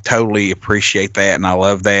 Like, I totally appreciate that, and I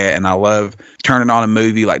love that, and I love turning on a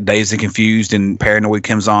movie like Dazed and Confused and Paranoid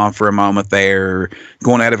comes on for a moment there,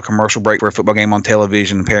 going out of a commercial break for a football game on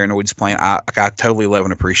television and Paranoid's playing. I totally love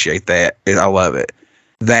and appreciate that. I love it.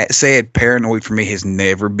 That said, Paranoid for me has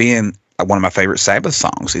never been one of my favorite Sabbath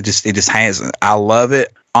songs. It just hasn't. I love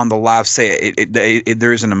it on the live set.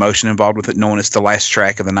 There is an emotion involved with it, knowing it's the last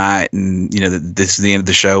track of the night, and this is the end of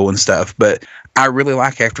the show and stuff. But I really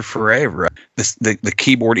like After Forever. The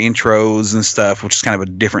keyboard intros and stuff, which is kind of a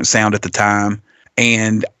different sound at the time.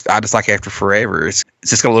 And I just like After Forever. It's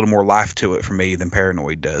just got a little more life to it for me than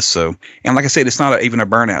Paranoid does. So, and like I said, it's not even a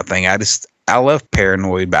burnout thing. I love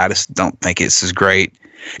Paranoid, but I just don't think it's as great.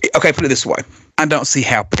 Okay, put it this way. I don't see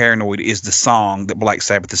how Paranoid is the song that Black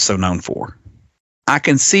Sabbath is so known for. I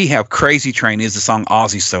can see how Crazy Train is the song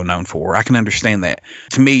Ozzy's so known for. I can understand that.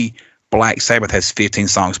 To me, Black Sabbath has 15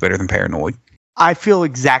 songs better than Paranoid. I feel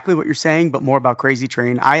exactly what you're saying, but more about Crazy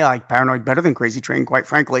Train. I like Paranoid better than Crazy Train, quite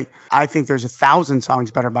frankly. I think there's 1,000 songs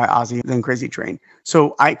better by Ozzy than Crazy Train.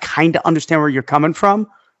 So I kind of understand where you're coming from,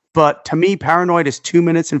 but to me, Paranoid is 2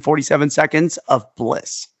 minutes and 47 seconds of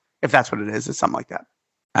bliss. If that's what it is, it's something like that.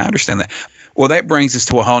 I understand that. Well, that brings us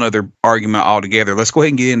to a whole other argument altogether. Let's go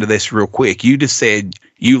ahead and get into this real quick. You just said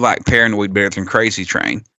you like Paranoid better than Crazy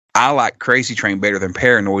Train. I like Crazy Train better than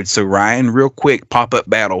Paranoid. So, Ryan, real quick, pop-up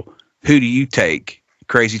battle. Who do you take,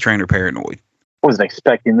 Crazy Train or Paranoid? I wasn't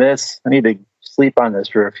expecting this. I need to sleep on this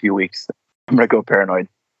for a few weeks. I'm going to go Paranoid.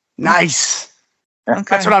 Nice. Okay.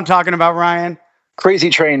 That's what I'm talking about, Ryan. Crazy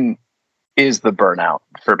Train is the burnout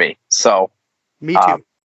for me. So, me too.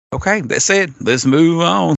 Okay, that's it. Let's move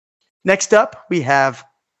on. Next up, we have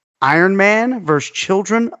Iron Man versus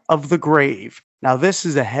Children of the Grave. Now, this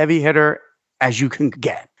is a heavy hitter as you can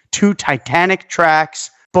get. 2 Titanic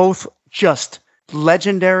tracks, both just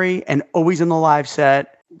legendary and always in the live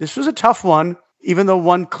set. This was a tough one, even though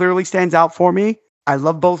one clearly stands out for me. I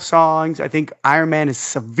love both songs. I think Iron Man is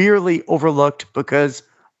severely overlooked because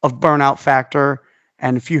of Burnout Factor.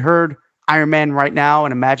 And if you heard Iron Man right now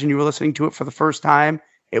and imagine you were listening to it for the first time,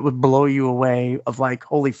 it would blow you away of like,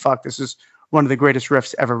 holy fuck, this is one of the greatest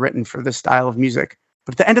riffs ever written for this style of music.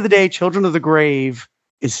 But at the end of the day, Children of the Grave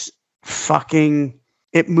is fucking,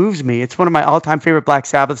 it moves me. It's one of my all-time favorite Black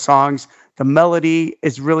Sabbath songs. The melody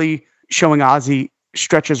is really showing Ozzy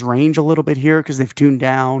stretches range a little bit here because they've tuned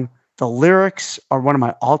down. The lyrics are one of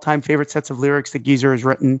my all-time favorite sets of lyrics that Geezer has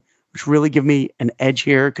written, which really give me an edge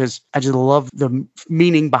here because I just love the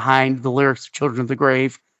meaning behind the lyrics of Children of the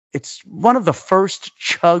Grave. It's one of the first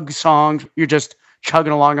chug songs. You're just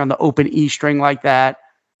chugging along on the open E string like that.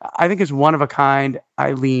 I think it's one of a kind.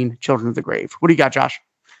 I lean Children of the Grave. What do you got, Josh?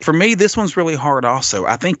 For me, this one's really hard also.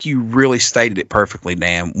 I think you really stated it perfectly,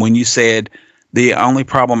 Dan, when you said the only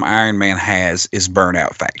problem Iron Man has is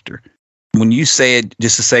Burnout Factor. When you said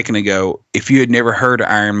just a second ago, if you had never heard of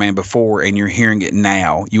Iron Man before and you're hearing it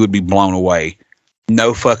now, you would be blown away.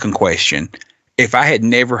 No fucking question. If I had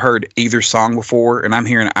never heard either song before and I'm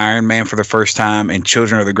hearing Iron Man for the first time and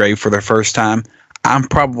Children of the Grave for the first time, I'm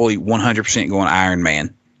probably 100% going Iron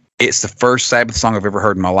Man. It's the first Sabbath song I've ever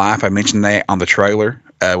heard in my life. I mentioned that on the trailer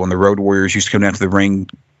when the Road Warriors used to come down to the ring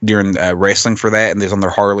during wrestling for that, and they was on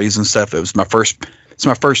their Harleys and stuff. It's my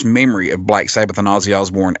first memory of Black Sabbath and Ozzy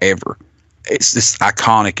Osbourne ever. It's just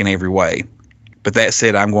iconic in every way. But that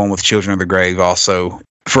said, I'm going with Children of the Grave also.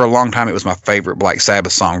 For a long time, it was my favorite Black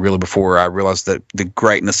Sabbath song, really, before I realized that the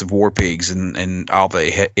greatness of War Pigs and all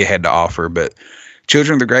that it had to offer. But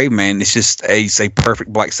Children of the Grave, man, it's a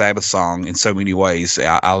perfect Black Sabbath song in so many ways.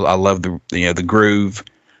 I love the groove,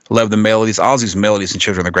 love the melodies. Ozzy's melodies in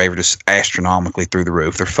Children of the Grave are just astronomically through the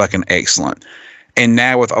roof. They're fucking excellent. And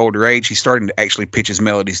now with older age, he's starting to actually pitch his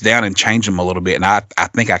melodies down and change them a little bit. And I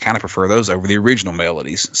think I kind of prefer those over the original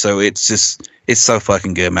melodies. So it's so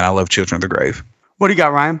fucking good, man. I love Children of the Grave. What do you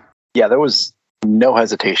got, Ryan? Yeah, there was no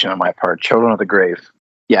hesitation on my part. Children of the Grave.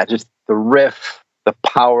 Yeah, just the riff, the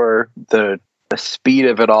power, the speed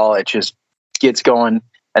of it all. It just gets going.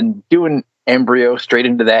 And doing Embryo straight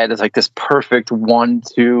into that is like this perfect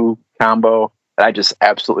 1-2 combo that I just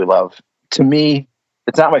absolutely love. To me,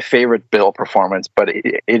 it's not my favorite Bill performance, but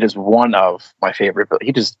it is one of my favorite.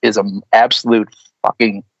 He just is an absolute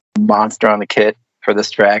fucking monster on the kit for this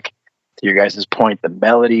track. To your guys' point, the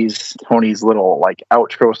melodies, Tony's little like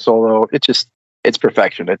outro solo, it's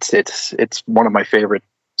perfection. It's one of my favorite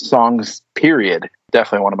songs, period.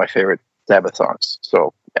 Definitely one of my favorite Sabbath songs.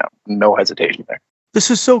 So yeah, no hesitation there. This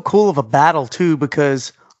is so cool of a battle too,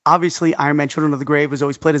 because obviously Iron Man Children of the Grave was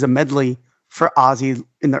always played as a medley for Ozzy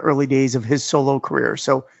in the early days of his solo career.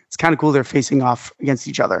 So it's kind of cool they're facing off against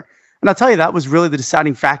each other. And I'll tell you, that was really the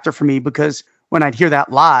deciding factor for me, because when I'd hear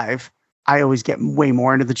that live, I always get way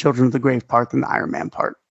more into the Children of the Grave part than the Iron Man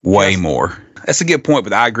part. Way more. That's a good point,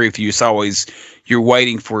 but I agree with you. It's always, you're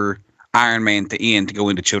waiting for Iron Man to end to go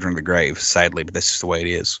into Children of the Grave, sadly, but that's just the way it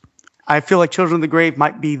is. I feel like Children of the Grave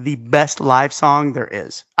might be the best live song there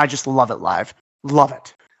is. I just love it live. Love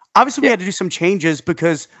it. Obviously, we had to do some changes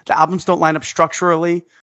because the albums don't line up structurally.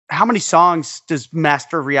 How many songs does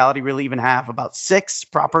Master of Reality really even have? About 6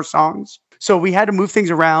 proper songs. So we had to move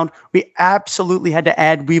things around. We absolutely had to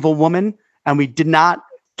add Weevil Woman, and we did not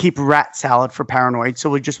keep Rat Salad for Paranoid. So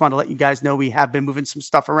we just want to let you guys know we have been moving some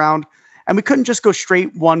stuff around. And we couldn't just go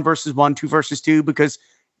straight 1 versus 1, 2 versus 2, because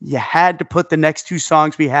you had to put the next 2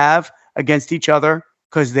 songs we have against each other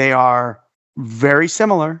because they are very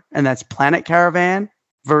similar. And that's Planet Caravan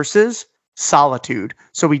versus Solitude.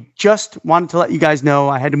 So we just wanted to let you guys know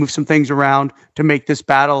I had to move some things around to make this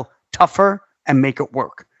battle tougher and make it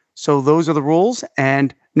work. So those are the rules.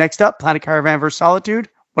 And next up, Planet Caravan versus Solitude.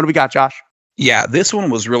 What do we got, Josh? Yeah, this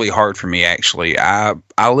one was really hard for me, actually. I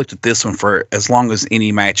looked at this one for as long as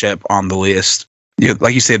any matchup on the list.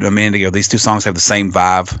 Like you said a minute ago, these 2 songs have the same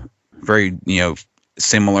vibe, very,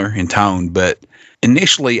 similar in tone. But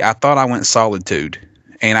initially, I thought I went Solitude,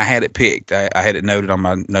 and I had it picked. I had it noted on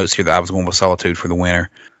my notes here that I was going with Solitude for the winner.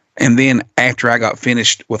 And then after I got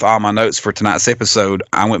finished with all my notes for tonight's episode,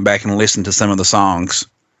 I went back and listened to some of the songs.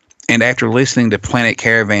 And after listening to Planet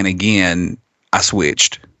Caravan again, I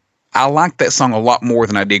switched. I liked that song a lot more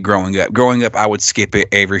than I did growing up. Growing up, I would skip it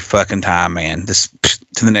every fucking time, man. Just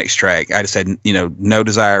to the next track. I just had, no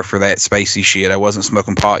desire for that spacey shit. I wasn't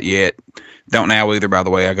smoking pot yet. Don't now either, by the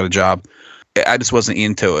way. I got a job. I just wasn't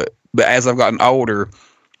into it. But as I've gotten older,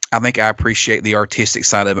 I think I appreciate the artistic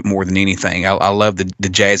side of it more than anything. I love the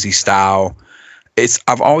jazzy style.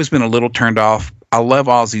 I've always been a little turned off I love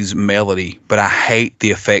Ozzy's melody, but I hate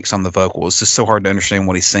the effects on the vocal. It's just so hard to understand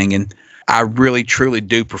what he's singing. I really, truly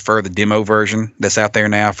do prefer the demo version that's out there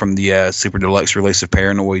now from the Super Deluxe release of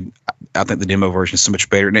Paranoid. I think the demo version is so much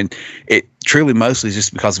better. And it truly mostly is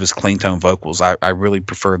just because of his clean tone vocals. I really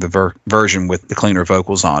prefer the version with the cleaner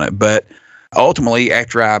vocals on it. But ultimately,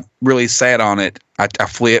 after I really sat on it, I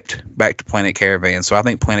flipped back to Planet Caravan. So I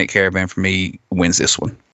think Planet Caravan for me wins this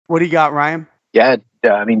one. What do you got, Ryan? Yeah,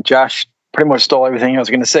 I mean, Josh pretty much stole everything I was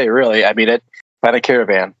going to say, really. I mean, Planet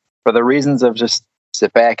Caravan, for the reasons of just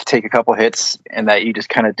sit back, take a couple hits, and that you just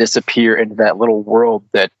kind of disappear into that little world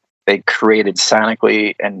that they created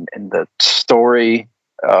sonically, and the story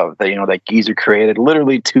that that Geezer created.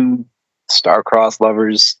 Literally two star-crossed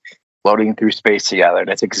lovers floating through space together.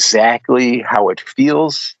 That's exactly how it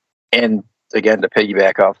feels. And again, to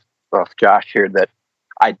piggyback off Josh here, that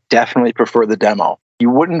I definitely prefer the demo. You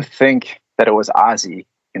wouldn't think that it was Ozzy.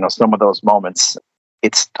 Some of those moments,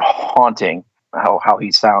 it's haunting how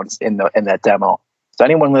he sounds in that demo. So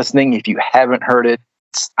anyone listening, if you haven't heard it,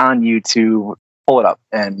 it's on YouTube. Pull it up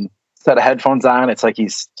and set of headphones on. It's like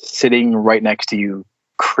he's sitting right next to you,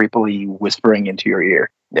 creepily whispering into your ear.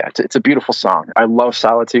 Yeah, it's a beautiful song. I love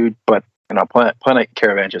Solitude, but Planet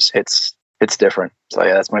Caravan just hits different. So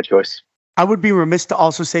yeah, that's my choice. I would be remiss to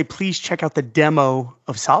also say, please check out the demo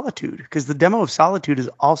of Solitude, because the demo of Solitude is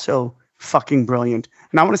also fucking brilliant.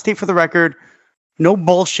 And I want to state for the record, no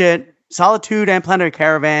bullshit. Solitude and Planet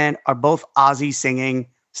Caravan are both Ozzy singing.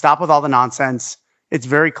 Stop with all the nonsense. It's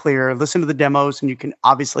very clear. Listen to the demos, and you can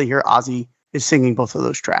obviously hear Ozzy is singing both of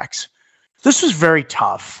those tracks. This was very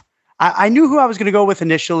tough. I knew who I was going to go with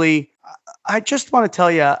initially. I just want to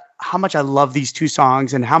tell you how much I love these two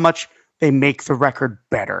songs and how much they make the record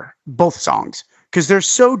better, both songs, because they're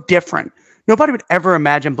so different. Nobody would ever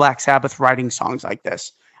imagine Black Sabbath writing songs like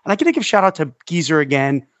this. And I got to give a shout out to Geezer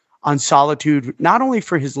again on Solitude, not only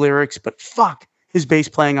for his lyrics, but his bass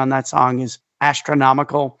playing on that song is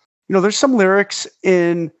astronomical. There's some lyrics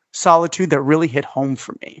in Solitude that really hit home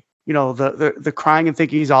for me. The crying and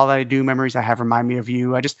thinking is all that I do, memories I have remind me of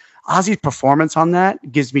you. Ozzy's performance on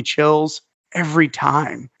that gives me chills every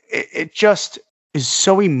time. It just is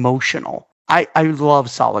so emotional. I love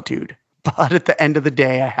Solitude, but at the end of the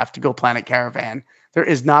day, I have to go Planet Caravan. There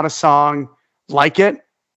is not a song like it,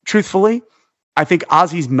 truthfully. I think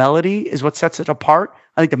Ozzy's melody is what sets it apart.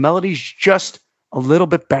 I think the melody's just a little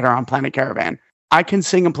bit better on Planet Caravan. I can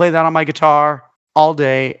sing and play that on my guitar all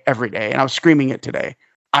day, every day, and I was screaming it today.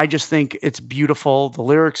 I just think it's beautiful. The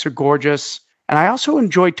lyrics are gorgeous. And I also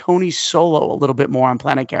enjoy Tony's solo a little bit more on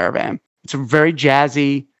Planet Caravan. It's very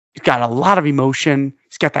jazzy. It's got a lot of emotion.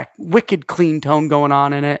 It's got that wicked clean tone going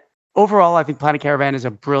on in it. Overall, I think Planet Caravan is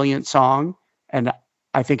a brilliant song, and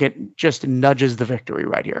I think it just nudges the victory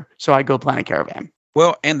right here. So I go Planet Caravan.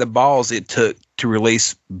 Well, and the balls it took to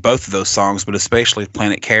release both of those songs, but especially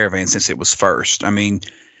Planet Caravan since it was first. I mean,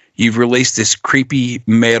 you've released this creepy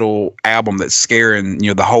metal album that's scaring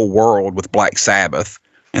the whole world with Black Sabbath,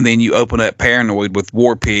 and then you open up Paranoid with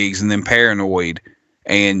War Pigs, and then Paranoid,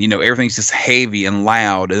 and everything's just heavy and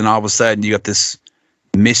loud, and then all of a sudden you got this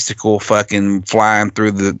mystical fucking flying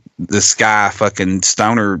through the sky fucking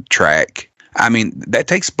stoner track. I mean, that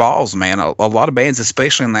takes balls, man. A lot of bands,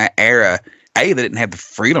 especially in that era, A, they didn't have the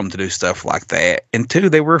freedom to do stuff like that, and two,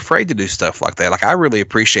 they were afraid to do stuff like that. Like, I really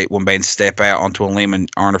appreciate when bands step out onto a limb and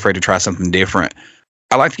aren't afraid to try something different.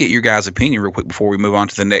 I'd like to get your guys' opinion real quick before we move on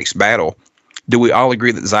to the next battle. Do we all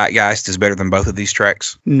agree that Zeitgeist is better than both of these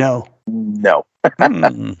tracks? No.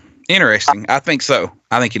 Interesting. I think so.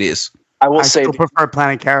 I think it is. I still prefer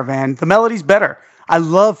Planet Caravan. The melody's better. I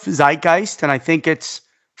love Zeitgeist, and I think it's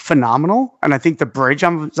phenomenal. And I think the bridge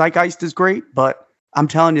on Zeitgeist is great, but I'm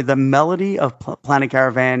telling you, the melody of Planet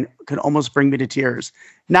Caravan could almost bring me to tears.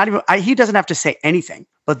 Not even he doesn't have to say anything,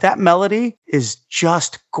 but that melody is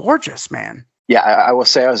just gorgeous, man. Yeah, I will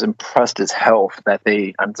say I was impressed as hell that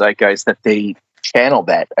on Zeitgeist that they channeled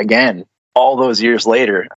that again all those years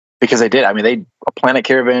later, because they did. I mean, Planet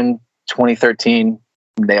Caravan 2013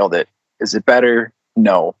 nailed it. Is it better?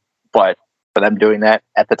 No, but for them doing that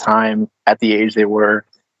at the time, at the age they were,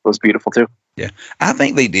 it was beautiful too. Yeah, I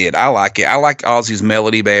think they did. I like it. I like Ozzy's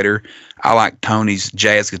melody better. I like Tony's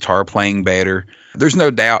jazz guitar playing better. There's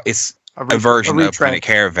no doubt it's a version of Planet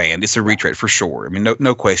Caravan. It's a retread for sure. I mean,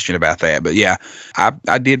 no question about that. But yeah,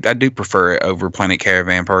 I do prefer it over Planet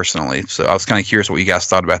Caravan personally. So I was kind of curious what you guys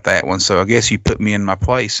thought about that one. So I guess you put me in my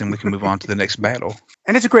place, and we can move on to the next battle.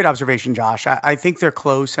 And it's a great observation, Josh. I think they're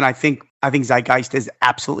close, and I think Zeitgeist is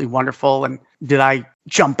absolutely wonderful. And did I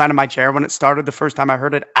jump out of my chair when it started the first time I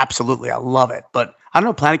heard it? Absolutely. I love it. But I don't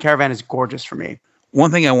know, Planet Caravan is gorgeous for me. One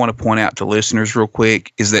thing I want to point out to listeners real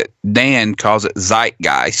quick is that Dan calls it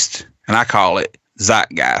Zeitgeist, and I call it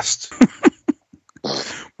Zeitgeist.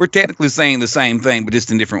 We're technically saying the same thing, but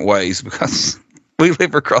just in different ways because we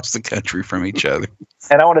live across the country from each other.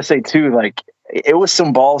 And I want to say too, like, it was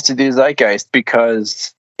some balls to do Zeitgeist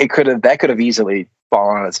because that could have easily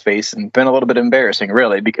fallen on its face and been a little bit embarrassing,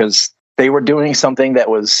 really, because they were doing something that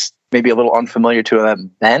was maybe a little unfamiliar to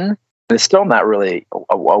them then. And it's still not really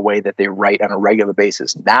a way that they write on a regular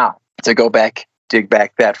basis now. To go back, dig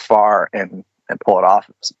back that far and pull it off,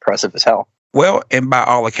 it's impressive as hell. Well, and by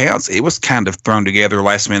all accounts, it was kind of thrown together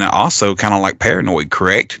last minute also, kind of like Paranoid,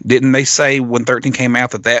 correct? Didn't they say when 13 came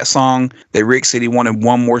out that song, that Rick said he wanted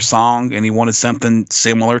one more song and he wanted something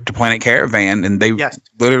similar to Planet Caravan, and they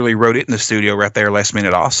literally wrote it in the studio right there last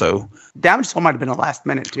minute also. Damaged Soul might have been a last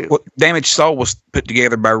minute too. Well, Damaged Soul was put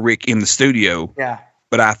together by Rick in the studio. Yeah.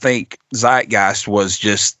 But I think Zeitgeist was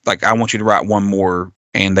just like, I want you to write one more,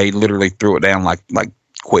 and they literally threw it down like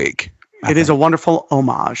quick. It is a wonderful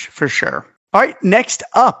homage for sure. All right, next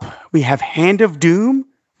up, we have Hand of Doom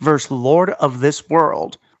versus Lord of this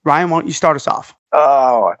World. Ryan, why don't you start us off?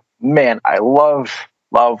 Oh, man, I love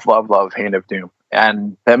Hand of Doom.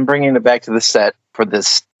 And them bringing it back to the set for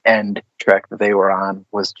this end track that they were on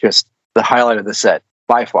was just the highlight of the set,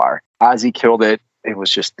 by far. Ozzy killed it. It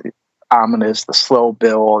was just ominous, the slow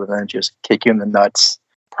build, and then just kick you in the nuts.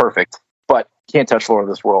 Perfect. But can't touch Lord of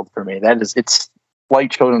this World for me. It's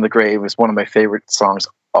like Children of the Grave is one of my favorite songs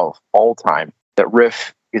of all time. That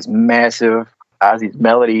riff is massive. Ozzy's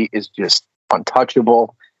melody is just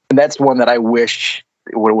untouchable. And that's one that I wish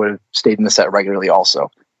would have stayed in the set regularly also.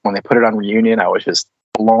 When they put it on Reunion, I was just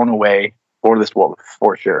blown away. Lord of this World,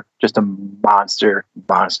 for sure. Just a monster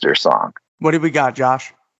song. What do we got,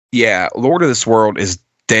 Josh? Yeah, Lord of this World is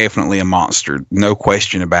definitely a monster. No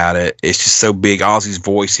question about it. It's just so big. Ozzy's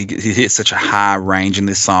voice, he hits such a high range in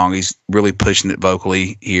this song. He's really pushing it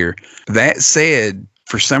vocally here. That said,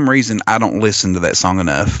 for some reason, I don't listen to that song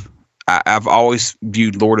enough. I've always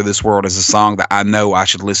viewed Lord of this World as a song that I know I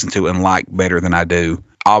should listen to and like better than I do.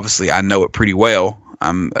 Obviously, I know it pretty well.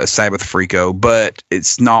 I'm a Sabbath freako, but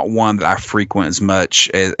it's not one that I frequent as much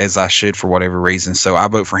as I should for whatever reason. So I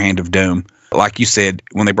vote for Hand of Doom. Like you said,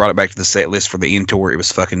 when they brought it back to the set list for the end tour, it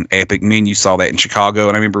was fucking epic. Me and you saw that in Chicago,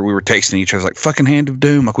 and I remember we were texting each other like, fucking Hand of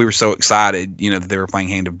Doom. Like, we were so excited, that they were playing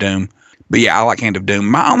Hand of Doom. But yeah, I like Hand of Doom.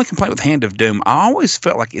 My only complaint with Hand of Doom, I always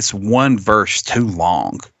felt like it's one verse too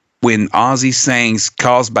long. When Ozzy sings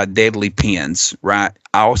Caused by Deadly Pins, right?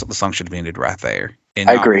 I always thought the song should have ended right there. And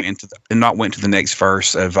I agree. Not went to the next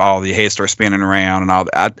verse of all the heads start spinning around and all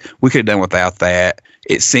that. We could have done without that.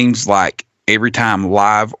 It seems like every time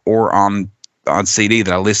live or on CD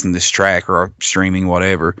that I listen to this track or streaming,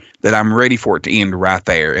 whatever, that I'm ready for it to end right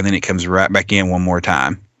there. And then it comes right back in one more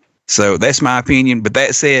time. So that's my opinion. But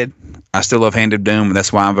that said, I still love Hand of Doom, and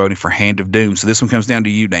that's why I'm voting for Hand of Doom. So this one comes down to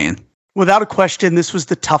you, Dan. Without a question, this was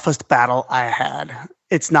the toughest battle I had.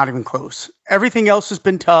 It's not even close. Everything else has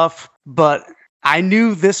been tough, but I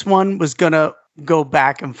knew this one was going to go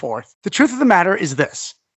back and forth. The truth of the matter is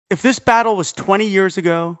this. If this battle was 20 years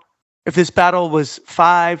ago, if this battle was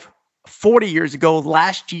 40 years ago,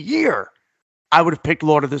 last year, I would have picked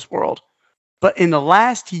Lord of this World. But in the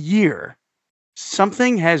last year,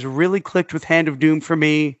 something has really clicked with Hand of Doom for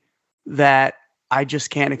me that I just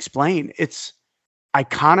can't explain. It's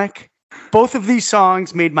iconic. Both of these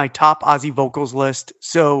songs made my top Ozzy vocals list.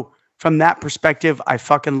 So from that perspective, I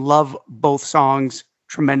fucking love both songs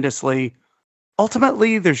tremendously.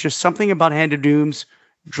 Ultimately, there's just something about Hand of Doom's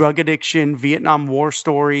drug addiction, Vietnam War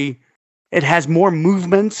story. It has more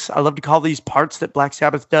movements. I love to call these parts that Black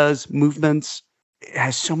Sabbath does movements. It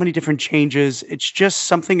has so many different changes. It's just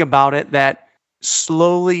something about it that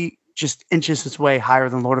slowly just inches its way higher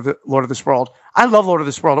than Lord of this World. I love Lord of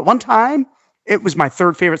this World. At one time, it was my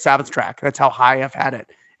third favorite Sabbath track. That's how high I've had it.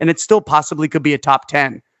 And it still possibly could be a top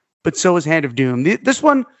 10. But so is Hand of Doom. This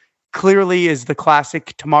one clearly is the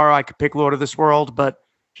classic. Tomorrow I could pick Lord of this World, but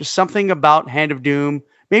just something about Hand of Doom.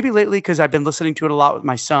 Maybe lately because I've been listening to it a lot with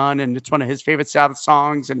my son, and it's one of his favorite Sabbath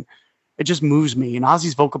songs, and it just moves me. And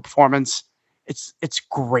Ozzy's vocal performance, it's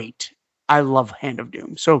great. I love Hand of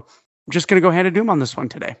Doom. So I'm just going to go Hand of Doom on this one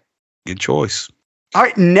today. Good choice. All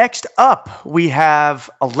right, next up, we have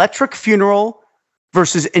Electric Funeral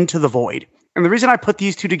versus Into the Void. And the reason I put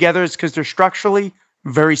these two together is because they're structurally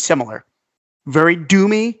very similar, very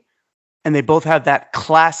doomy, and they both have that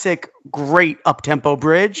classic, great up-tempo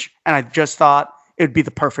bridge. And I just thought it would be the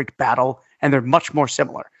perfect battle, and they're much more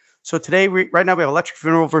similar. So today, right now, we have Electric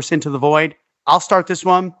Funeral versus Into the Void. I'll start this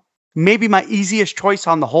one. Maybe my easiest choice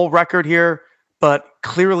on the whole record here, but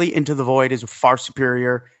clearly Into the Void is far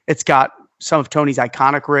superior. It's got some of Tony's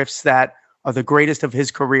iconic riffs that are the greatest of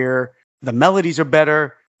his career. The melodies are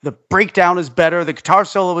better. The breakdown is better. The guitar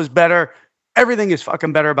solo is better. Everything is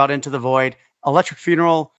fucking better about Into the Void. Electric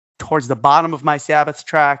Funeral, towards the bottom of my Sabbath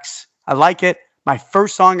tracks. I like it. My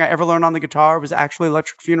first song I ever learned on the guitar was actually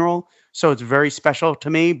Electric Funeral, so it's very special to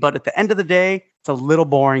me. But at the end of the day, it's a little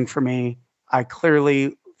boring for me. I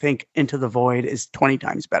clearly think Into the Void is 20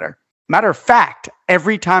 times better. Matter of fact,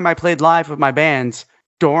 every time I played live with my bands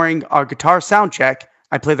during our guitar sound check,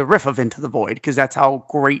 I play the riff of Into the Void because that's how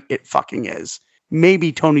great it fucking is.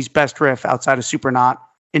 Maybe Tony's best riff outside of Supernaut,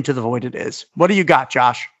 Into the Void it is. What do you got,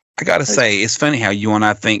 Josh? I gotta say, it's funny how you and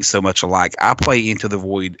I think so much alike. I play Into the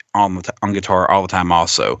Void on guitar all the time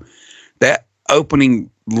also. That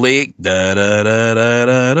opening lick, da da da da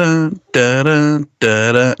da da da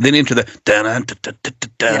da da, then into the da da da da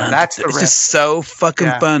da. That's the riff. It's just so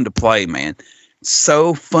fucking fun to play, man.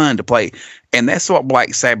 So fun to play. And that's what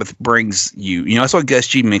Black Sabbath brings you. You know, that's what Gus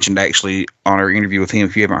G mentioned actually on our interview with him.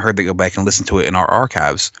 If you haven't heard that, go back and listen to it in our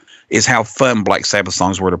archives. Is how fun Black Sabbath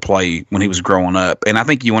songs were to play when he was growing up. And I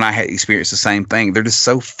think you and I had experienced the same thing. They're just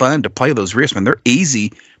so fun to play those riffs, man. They're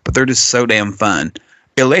easy, but they're just so damn fun.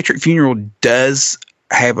 Electric Funeral does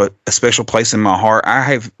have a special place in my heart. I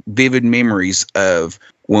have vivid memories of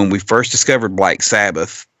when we first discovered Black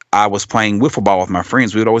Sabbath. I was playing wiffle ball with my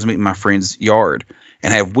friends. We would always meet in my friend's yard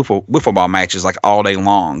and have wiffle ball matches like all day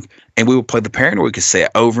long. And we would play the Paranoid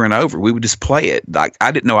cassette over and over. We would just play it. Like,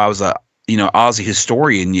 I didn't know I was a Ozzy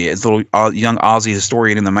historian yet. It's a little young Ozzy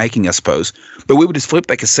historian in the making, I suppose. But we would just flip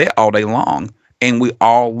that cassette all day long. And we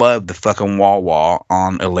all loved the fucking wah-wah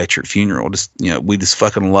on Electric Funeral. We just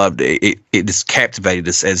fucking loved it. It just captivated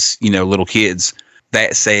us as, little kids.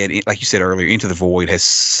 That said, like you said earlier, Into the Void has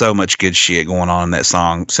so much good shit going on in that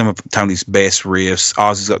song. Some of Tony's best riffs.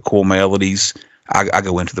 Ozzy's got cool melodies. I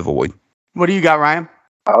go Into the Void. What do you got, Ryan?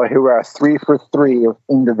 Oh, here we are, 3 for 3 of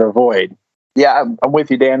Into the Void. Yeah, I'm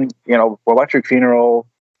with you, Dan. Electric Funeral,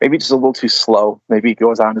 maybe just a little too slow. Maybe it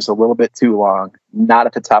goes on just a little bit too long. Not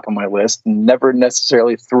at the top of my list. Never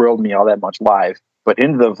necessarily thrilled me all that much live. But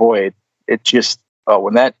Into the Void, it just,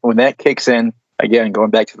 when that kicks in, again, going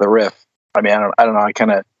back to the riff, I mean, I don't know. I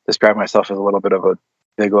kind of describe myself as a little bit of a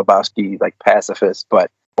Big Lebowski, like, pacifist.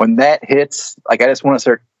 But when that hits, like, I just want to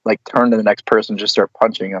start, like, turn to the next person, just start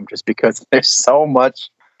punching them, just because there's so much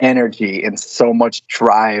energy and so much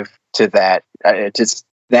drive to that.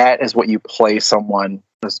 That is what you play someone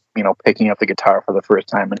just, picking up the guitar for the first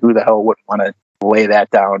time. And who the hell wouldn't want to lay that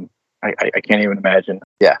down? I can't even imagine.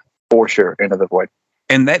 Yeah, for sure. Into the Void.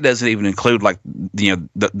 And that doesn't even include, like, the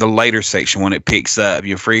later section when it picks up.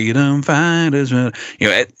 Your freedom fighters.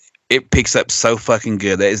 It picks up so fucking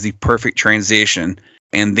good. That is the perfect transition.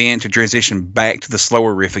 And then to transition back to the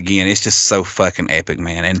slower riff again, it's just so fucking epic,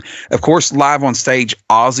 man. And, of course, live on stage,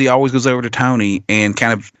 Ozzy always goes over to Tony and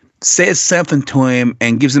kind of says something to him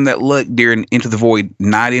and gives him that look during Into the Void,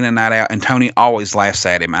 night in and night out. And Tony always laughs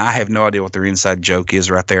at him. I have no idea what their inside joke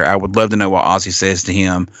is right there. I would love to know what Ozzy says to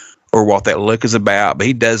him or what that look is about, but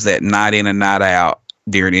he does that night in and night out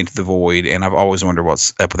during Into the Void, and I've always wondered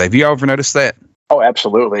what's up with that. Have you ever noticed that? Oh,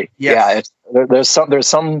 absolutely. Yes. Yeah, there's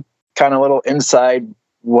some kind of little inside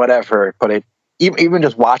whatever, but even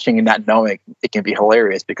just watching and not knowing, it can be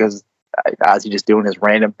hilarious because Ozzy just doing his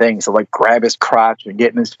random things, so like grab his crotch and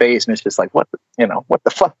get in his face, and it's just like what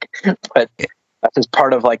the fuck. But that's just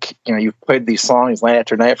part of, like, you've played these songs night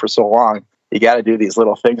after night for so long, you got to do these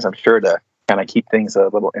little things, I'm sure, to kind of keep things a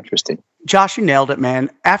little interesting. Josh, you nailed it, man.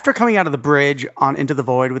 After coming out of the bridge on Into the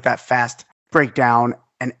Void with that fast breakdown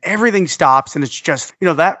and everything stops and it's just,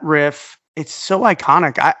 that riff, it's so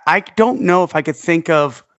iconic. I don't know if I could think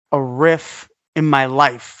of a riff in my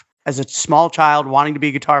life as a small child wanting to be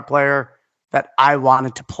a guitar player that I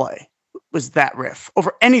wanted to play. Was that riff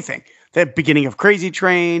over anything. The beginning of Crazy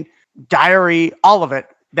Train, Diary, all of it.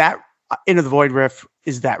 That Into the Void riff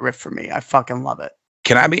is that riff for me. I fucking love it.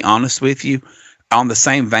 Can I be honest with you? On the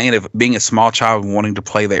same vein of being a small child wanting to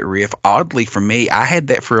play that riff, oddly for me, I had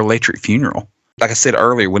that for Electric Funeral. Like I said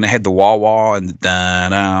earlier, when they had the wah-wah and the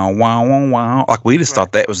da-da, wah-wah-wah, like, we just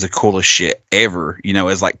thought that was the coolest shit ever,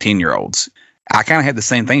 as like 10-year-olds. I kind of had the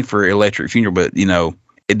same thing for Electric Funeral, but,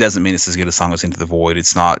 it doesn't mean it's as good a song as Into the Void.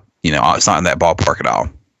 It's not, it's not in that ballpark at all.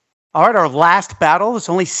 All right, our last battle. There's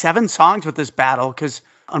only 7 songs with this battle because,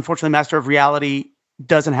 unfortunately, Master of Reality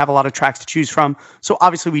doesn't have a lot of tracks to choose from. So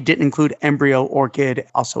obviously we didn't include Embryo Orchid,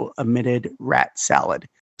 also omitted Rat Salad.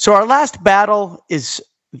 So our last battle is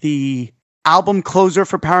the album closer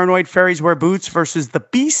for Paranoid Fairies Wear Boots versus the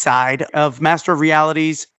B-side of Master of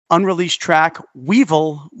Reality's unreleased track,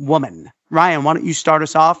 Weevil Woman. Ryan, why don't you start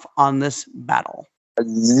us off on this battle?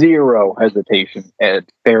 zero hesitation at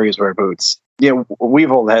Fairies Wear Boots.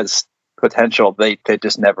 Weevil has potential they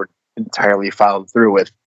just never entirely followed through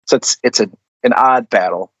with. So it's an odd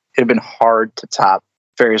battle. It'd been hard to top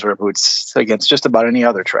Fairies Wear Boots against just about any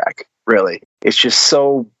other track, really. It's just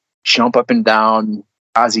so jump up and down.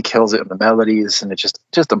 Ozzy kills it in the melodies, and it's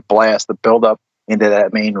just a blast. The build up into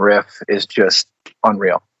that main riff is just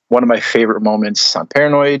unreal. One of my favorite moments on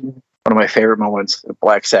Paranoid, one of my favorite moments of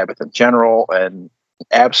Black Sabbath in general, and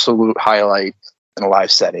absolute highlight in a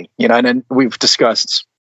live setting. And then we've discussed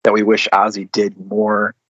that we wish Ozzy did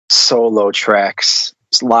more solo tracks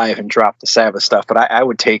live and drop the Sabbath stuff, but I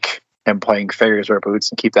would take him playing Fairies Wear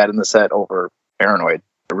Boots and keep that in the set over Paranoid.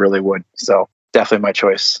 I really would. So definitely my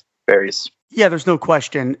choice, Fairies. Yeah, there's no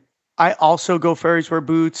question. I also go Fairies Wear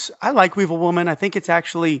Boots. I like Weevil Woman. I think it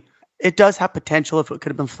does have potential if it could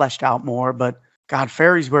have been fleshed out more, but God,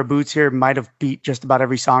 Fairies Wear Boots here might have beat just about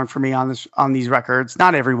every song for me on these records.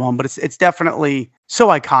 Not everyone, but it's definitely so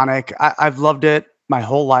iconic. I've loved it my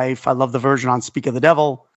whole life. I love the version on Speak of the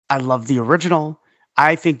Devil. I love the original.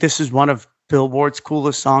 I think this is one of Billboard's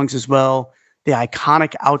coolest songs as well. The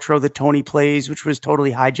iconic outro that Tony plays, which was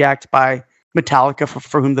totally hijacked by Metallica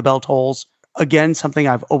for Whom the Bell Tolls. Again, something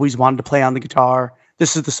I've always wanted to play on the guitar.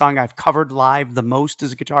 This is the song I've covered live the most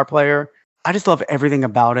as a guitar player. I just love everything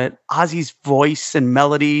about it. Ozzy's voice and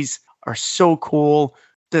melodies are so cool.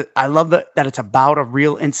 I love that it's about a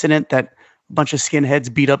real incident that a bunch of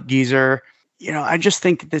skinheads beat up Geezer. I just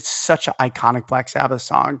think it's such an iconic Black Sabbath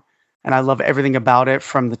song, and I love everything about it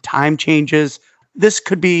from the time changes. This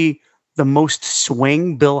could be the most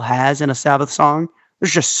swing Bill has in a Sabbath song.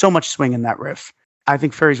 There's just so much swing in that riff. I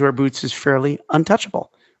think Fairies Wear Boots is fairly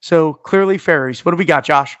untouchable. So clearly Fairies. What do we got,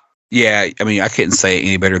 Josh? Yeah, I mean, I couldn't say it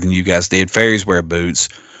any better than you guys did. Fairies Wear Boots.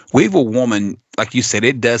 Weevil Woman, like you said,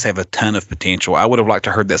 it does have a ton of potential. I would have liked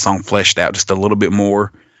to heard that song fleshed out just a little bit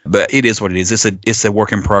more, but it is what it is. It's a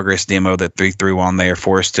work in progress demo that they threw on there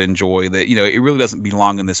for us to enjoy. That it really doesn't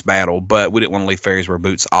belong in this battle, but we didn't want to leave Fairies Wear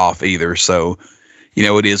Boots off either. So,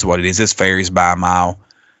 it is what it is. It's Fairies by a mile,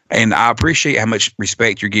 and I appreciate how much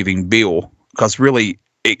respect you're giving Bill, because really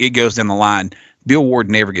it goes down the line. Bill Ward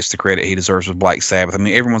never gets the credit he deserves with Black Sabbath. I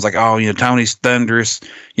mean, everyone's like, oh, Tony's thunderous,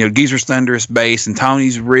 Geezer's thunderous bass and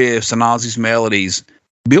Tony's riffs and Ozzy's melodies.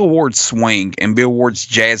 Bill Ward's swing and Bill Ward's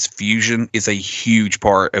jazz fusion is a huge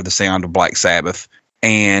part of the sound of Black Sabbath.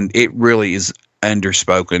 And it really is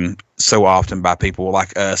underspoken so often by people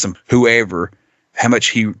like us and whoever, how much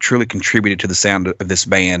he truly contributed to the sound of this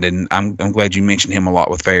band. And I'm glad you mentioned him a lot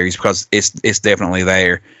with Fairies, because it's definitely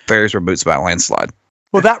there. Fairies Wear Boots by a landslide.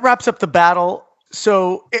 Well, that wraps up the battle.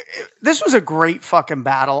 So this was a great fucking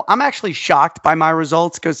battle. I'm actually shocked by my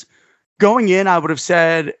results, because going in, I would have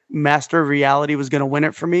said Master of Reality was going to win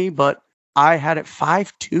it for me, but I had it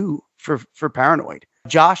 5-2 for Paranoid.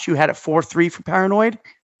 Josh, you had it 4-3 for Paranoid,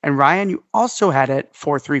 and Ryan, you also had it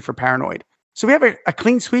 4-3 for Paranoid. So we have a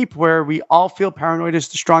clean sweep where we all feel Paranoid is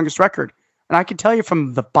the strongest record. And I can tell you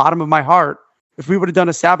from the bottom of my heart, if we would have done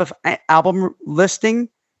a Sabbath album listing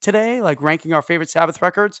today, like ranking our favorite Sabbath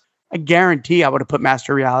records, I guarantee I would have put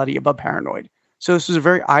Master Reality above Paranoid. So this was a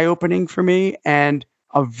very eye-opening for me and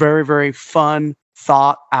a very, very fun,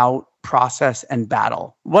 thought-out process and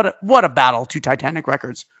battle. What a battle, two Titanic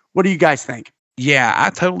records. What do you guys think? Yeah,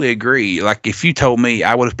 I totally agree. Like, if you told me,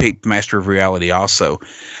 I would have picked Master of Reality also.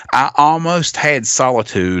 I almost had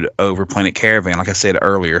Solitude over Planet Caravan, like I said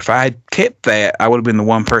earlier. If I had kept that, I would have been the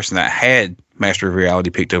one person that had Master of Reality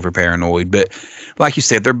picked over Paranoid. But like you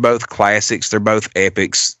said, they're both classics. They're both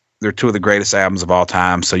epics. They're two of the greatest albums of all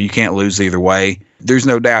time, so you can't lose either way. There's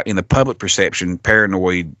no doubt in the public perception,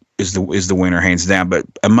 Paranoid is the winner, hands down. But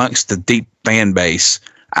amongst the deep fan base,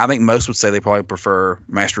 I think most would say they probably prefer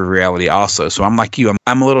Master of Reality also. So I'm like you.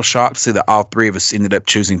 I'm a little shocked to see that all three of us ended up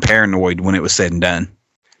choosing Paranoid when it was said and done.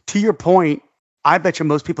 To your point, I bet you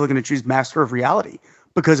most people are going to choose Master of Reality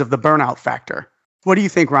because of the burnout factor. What do you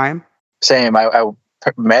think, Ryan? Same. I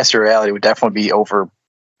Master of Reality would definitely be over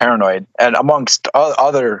Paranoid, and amongst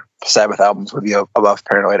other Sabbath albums would be above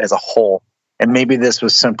Paranoid as a whole. And maybe this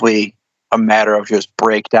was simply a matter of just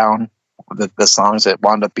breakdown of the songs that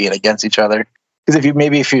wound up being against each other. Because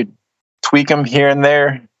if you tweak them here and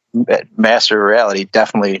there, Master of Reality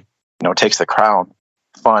definitely takes the crown.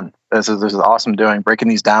 Fun. This is awesome doing breaking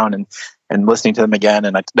these down and listening to them again.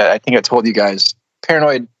 And I think I told you guys,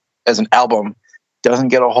 Paranoid as an album doesn't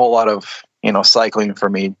get a whole lot of cycling for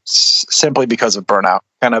me, simply because of burnout.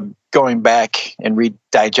 Kind of going back and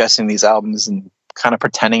redigesting these albums and kind of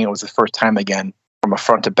pretending it was the first time again from a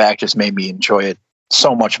front to back just made me enjoy it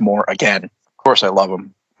so much more again. Of course, I love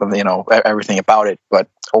them, everything about it, but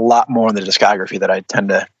a lot more in the discography that I tend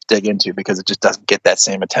to dig into because it just doesn't get that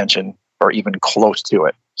same attention or even close to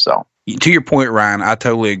it. So to your point, Ryan, I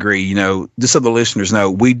totally agree. You know, just so the listeners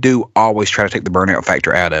know, we do always try to take the burnout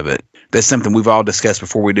factor out of it. That's something we've all discussed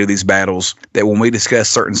before we do these battles, that when we discuss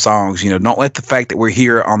certain songs, you know, don't let the fact that we're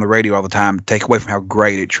here on the radio all the time take away from how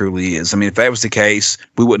great it truly is. I mean, if that was the case,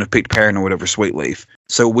 we wouldn't have picked Paranoid over Sweet Leaf.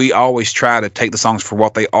 So we always try to take the songs for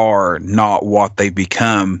what they are, not what they've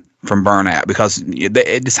become from burnout, because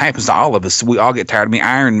it just happens to all of us. We all get tired. I mean,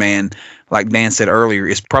 Iron Man, like Dan said earlier,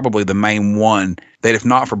 is probably the main one that if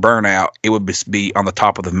not for burnout, it would be on the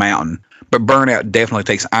top of the mountain. But burnout definitely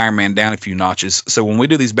takes Iron Man down a few notches. So when we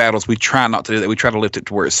do these battles, we try not to do that. We try to lift it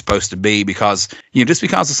to where it's supposed to be, because, you know, just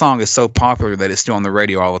because the song is so popular that it's still on the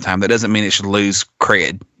radio all the time, that doesn't mean it should lose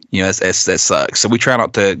cred. You know, that sucks. So we try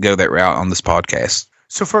not to go that route on this podcast.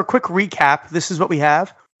 So for a quick recap, this is what we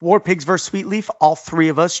have. War Pigs versus Sweet Leaf. All three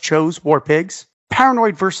of us chose War Pigs.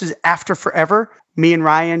 Paranoid versus After Forever. Me and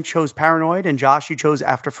Ryan chose Paranoid, and Josh, you chose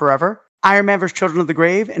After Forever. Iron Man versus Children of the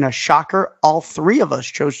Grave. And a shocker, all three of us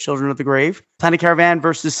chose Children of the Grave. Planet Caravan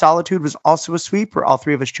versus Solitude was also a sweep, where all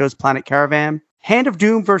three of us chose Planet Caravan. Hand of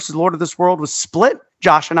Doom versus Lord of this World was split.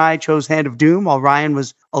 Josh and I chose Hand of Doom, while Ryan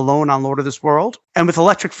was alone on Lord of this World. And with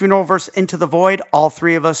Electric Funeral versus Into the Void, all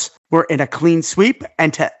three of us were in a clean sweep.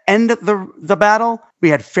 And to end the battle, we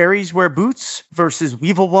had Fairies Wear Boots versus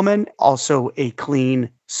Weevil Woman, also a clean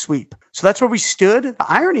sweep. So that's where we stood. The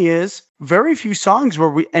irony is, very few songs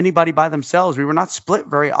were anybody by themselves. We were not split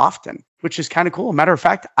very often, which is kind of cool. Matter of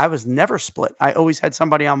fact, I was never split. I always had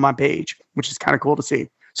somebody on my page, which is kind of cool to see.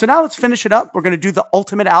 So now let's finish it up. We're going to do the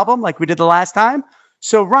ultimate album like we did the last time.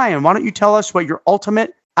 So Ryan, why don't you tell us what your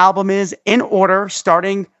ultimate album is in order,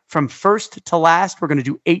 starting from first to last. We're going to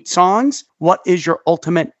do 8 songs. What is your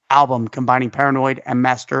ultimate album combining Paranoid and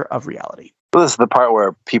Master of Reality? Well, this is the part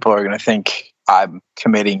where people are going to think I'm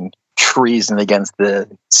committing treason against the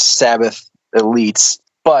Sabbath elites,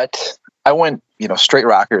 but I went, straight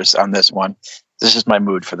rockers on this one. This is my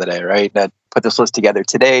mood for the day, right? I put this list together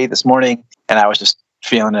this morning, and I was just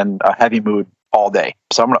feeling in a heavy mood all day.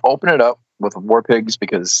 So I'm going to open it up with War Pigs,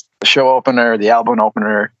 because the show opener, the album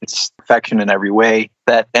opener, it's perfection in every way.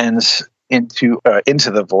 That ends into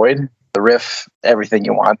the Void, the riff, everything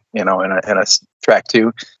you want, in a track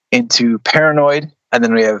 2, into Paranoid. And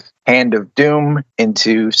then we have Hand of Doom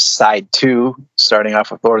into side 2, starting off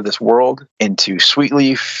with Lord of this World, into Sweet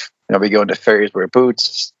Leaf. We go into Fairies Wear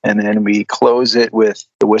Boots, and then we close it with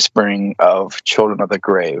the whispering of Children of the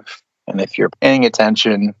Grave. And if you're paying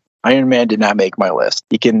attention, Iron Man did not make my list.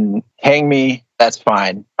 You can hang me, that's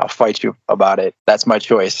fine. I'll fight you about it. That's my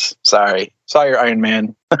choice. Sorry, Iron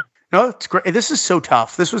Man. No, it's great. This is so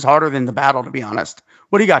tough. This was harder than the battle, to be honest.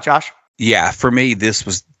 What do you got, Josh? Yeah, for me, this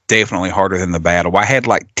was definitely harder than the battle. I had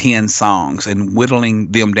like 10 songs, and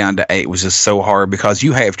whittling them down to 8 was just so hard, because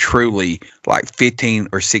you have truly like 15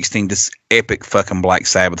 or 16 just epic fucking Black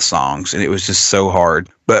Sabbath songs, and it was just so hard.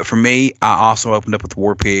 But for me, I also opened up with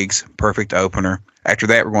War Pigs, perfect opener. After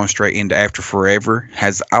that, we're going straight into After Forever.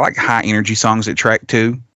 I like high energy songs at track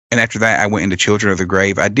 2. And after that, I went into Children of the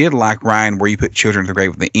Grave. I did like, Ryan, where you put Children of the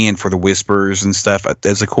Grave at the end for the whispers and stuff.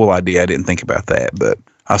 That's a cool idea. I didn't think about that, but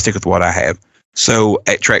I'll stick with what I have. So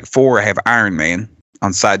at track 4, I have Iron Man.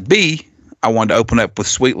 On side B, I wanted to open up with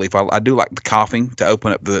Sweet Leaf. I do like the coughing to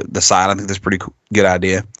open up the side. I think that's a pretty good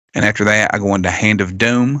idea. And after that, I go into Hand of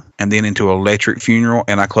Doom, and then into Electric Funeral,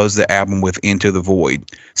 and I close the album with Into the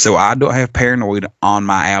Void. So I don't have Paranoid on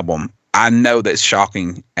my album. I know that's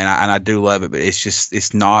shocking, and I do love it, but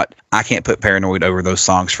it's not. I can't put Paranoid over those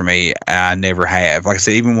songs for me. I never have. Like I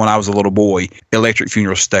said, even when I was a little boy, Electric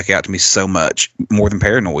Funeral stuck out to me so much, more than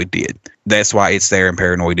Paranoid did. That's why it's there and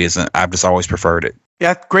Paranoid isn't. I've just always preferred it.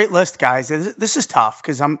 Yeah, great list, guys. This is tough,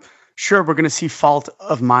 because I'm sure we're going to see fault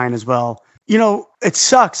of mine as well. It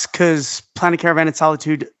sucks because Planet Caravan and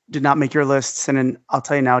Solitude did not make your lists. And then I'll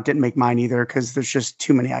tell you now, it didn't make mine either, because there's just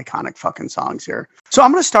too many iconic fucking songs here. So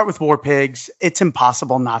I'm going to start with War Pigs. It's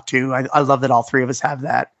impossible not to. I love that all three of us have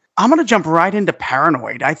that. I'm going to jump right into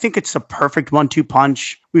Paranoid. I think it's a perfect 1-2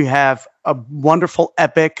 punch. We have a wonderful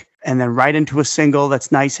epic, and then right into a single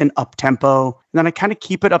that's nice and up-tempo. And then I kind of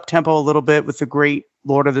keep it up-tempo a little bit with the great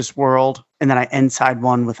Lord of this World. And then I end side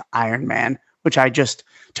 1 with Iron Man, which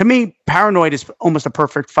to me, Paranoid is almost a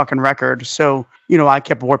perfect fucking record. So, I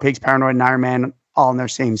kept War Pigs, Paranoid, and Iron Man all in their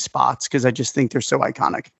same spots, because I just think they're so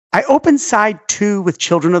iconic. I opened side 2 with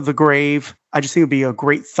Children of the Grave. I just think it would be a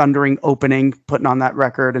great thundering opening, putting on that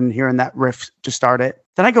record and hearing that riff to start it.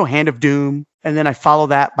 Then I go Hand of Doom, and then I follow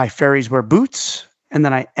that by Fairies Wear Boots. And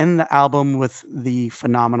then I end the album with the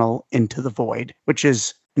phenomenal Into the Void, which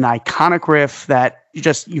is an iconic riff that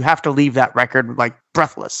you have to leave that record like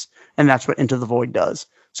breathless. And that's what Into the Void does.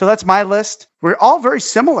 So that's my list. We're all very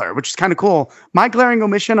similar, which is kind of cool. My glaring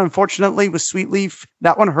omission, unfortunately, was Sweet Leaf.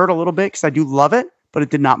 That one hurt a little bit because I do love it, but it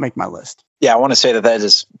did not make my list. Yeah, I want to say that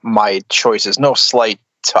is my choices. No slight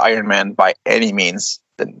to Iron Man by any means.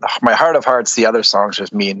 My heart of hearts, the other songs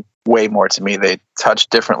just mean way more to me. They touch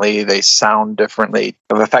differently. They sound differently.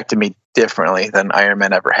 Have affected me differently than Iron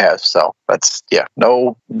Man ever has. So that's,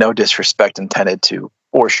 no disrespect intended to,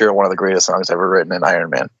 for sure, one of the greatest songs ever written in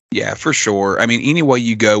Iron Man. Yeah, for sure. I mean, any way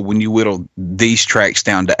you go, when you whittle these tracks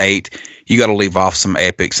down to 8, you got to leave off some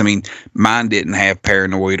epics. I mean, mine didn't have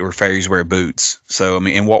Paranoid or Fairies Wear Boots. So, I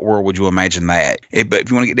mean, in what world would you imagine that? But if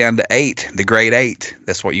you want to get down to 8, the grade 8,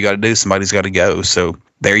 that's what you got to do. Somebody's got to go. So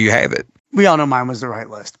there you have it. We all know mine was the right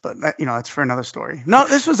list, but that's for another story. No,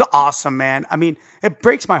 this was awesome, man. I mean, it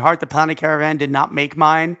breaks my heart that Planet Caravan did not make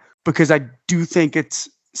mine, because I do think it's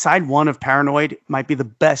side 1 of Paranoid might be the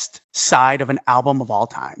best side of an album of all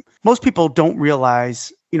time. Most people don't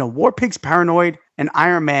realize, War Pigs, Paranoid, and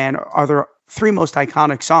Iron Man are their 3 most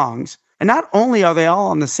iconic songs. And not only are they all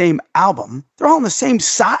on the same album, they're all on the same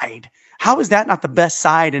side. How is that not the best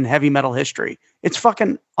side in heavy metal history? It's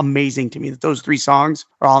fucking amazing to me that those 3 songs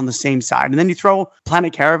are all on the same side. And then you throw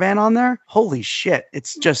Planet Caravan on there. Holy shit.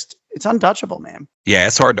 It's untouchable, man. Yeah,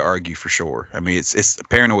 it's hard to argue for sure. I mean, it's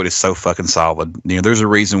Paranoid is so fucking solid. There's a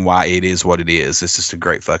reason why it is what it is. It's just a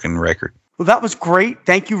great fucking record. Well, that was great.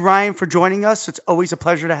 Thank you, Ryan, for joining us. It's always a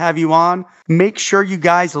pleasure to have you on. Make sure you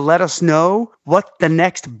guys let us know what the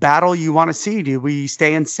next battle you want to see. Do we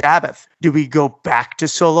stay in Sabbath? Do we go back to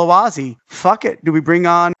Solo Ozzy? Fuck it. Do we bring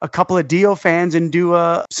on a couple of Dio fans and do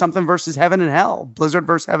something versus Heaven and Hell? Blizzard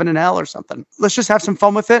versus Heaven and Hell or something? Let's just have some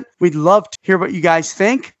fun with it. We'd love to hear what you guys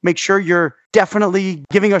think. Make sure you're definitely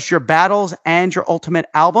giving us your battles and your ultimate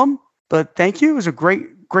album. But thank you. It was a great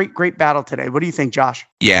battle today. What do you think, Josh?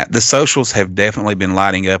 Yeah, the socials have definitely been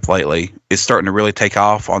lighting up lately. It's starting to really take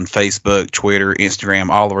off on Facebook, Twitter, Instagram,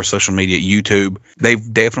 all of our social media, YouTube.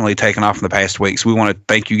 They've definitely taken off in the past weeks. We want to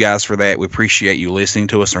thank you guys for that. We appreciate you listening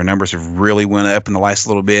to us. Our numbers have really went up in the last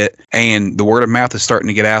little bit. And the word of mouth is starting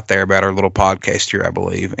to get out there about our little podcast here, I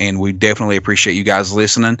believe. And we definitely appreciate you guys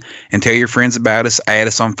listening. And tell your friends about us. Add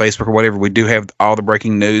us on Facebook or whatever. We do have all the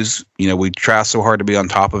breaking news. We try so hard to be on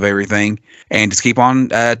top of everything. And just keep on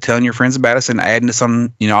telling your friends about us and adding us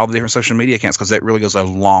on all the different social media accounts, because that really goes a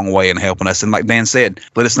long way in helping us. And like Dan said,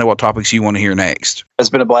 let us know what topics you want to hear next. It's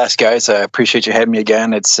been a blast, guys. I appreciate you having me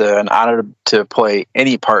again. It's an honor to play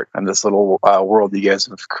any part in this little world you guys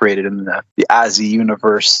have created in the Ozzy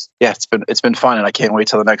universe. Yeah, it's been fun, and I can't wait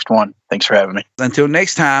till the next one. Thanks for having me. Until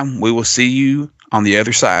next time, we will see you on the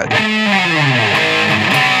other side.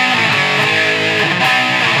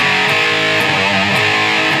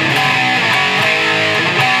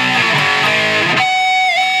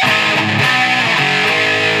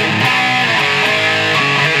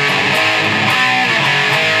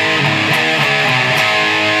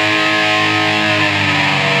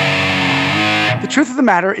 The truth of the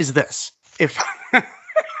matter is this. If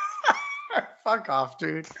fuck off,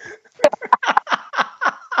 dude.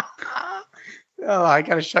 Oh, I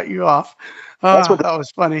gotta shut you off. That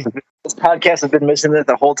was funny. This podcast has been missing it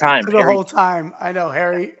the whole time. Whole time. I know,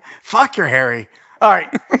 Harry. Fuck your Harry. All right.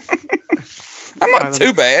 I'm not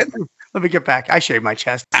too bad. Let me get back. I shave my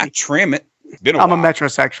chest. I trim it. I'm a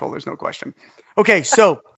metrosexual. There's no question. Okay,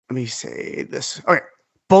 so let me say this. Okay,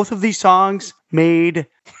 both of these songs made.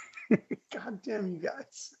 God damn you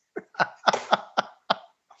guys.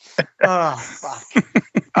 Oh, fuck.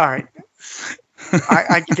 All right.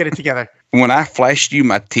 I can get it together. When I flashed you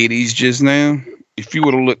my titties just now, if you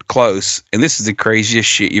would have looked close, and this is the craziest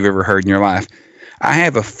shit you've ever heard in your life, I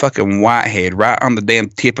have a fucking whitehead right on the damn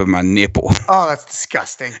tip of my nipple. Oh, that's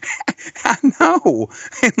disgusting. I know.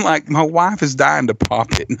 And my wife is dying to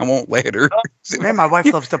pop it, and I won't let her. Man, my wife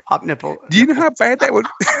loves to pop nipple. Do you know how bad that would...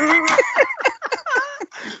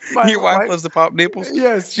 Your wife loves to pop nipples?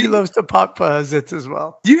 Yes, she loves to pop zits as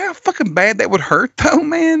well. Do you know how fucking bad that would hurt, though,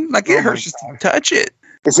 man? It hurts just to touch it.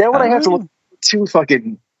 Is that what I have to look to?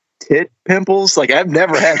 Fucking tit pimples? I've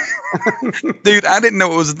never had. Dude, I didn't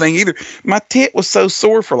know it was a thing either. My tit was so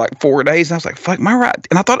sore for 4 days, and I was like, fuck, my right.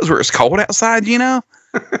 And I thought it was where it's cold outside,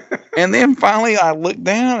 And then finally I looked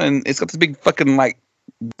down, and it's got this big fucking,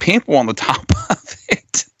 pimple on the top of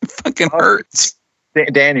it. It fucking hurts.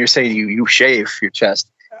 Dan, you're saying you shave your chest.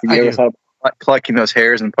 Have you ever thought about collecting those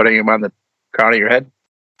hairs and putting them on the crown of your head?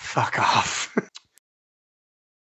 Fuck off.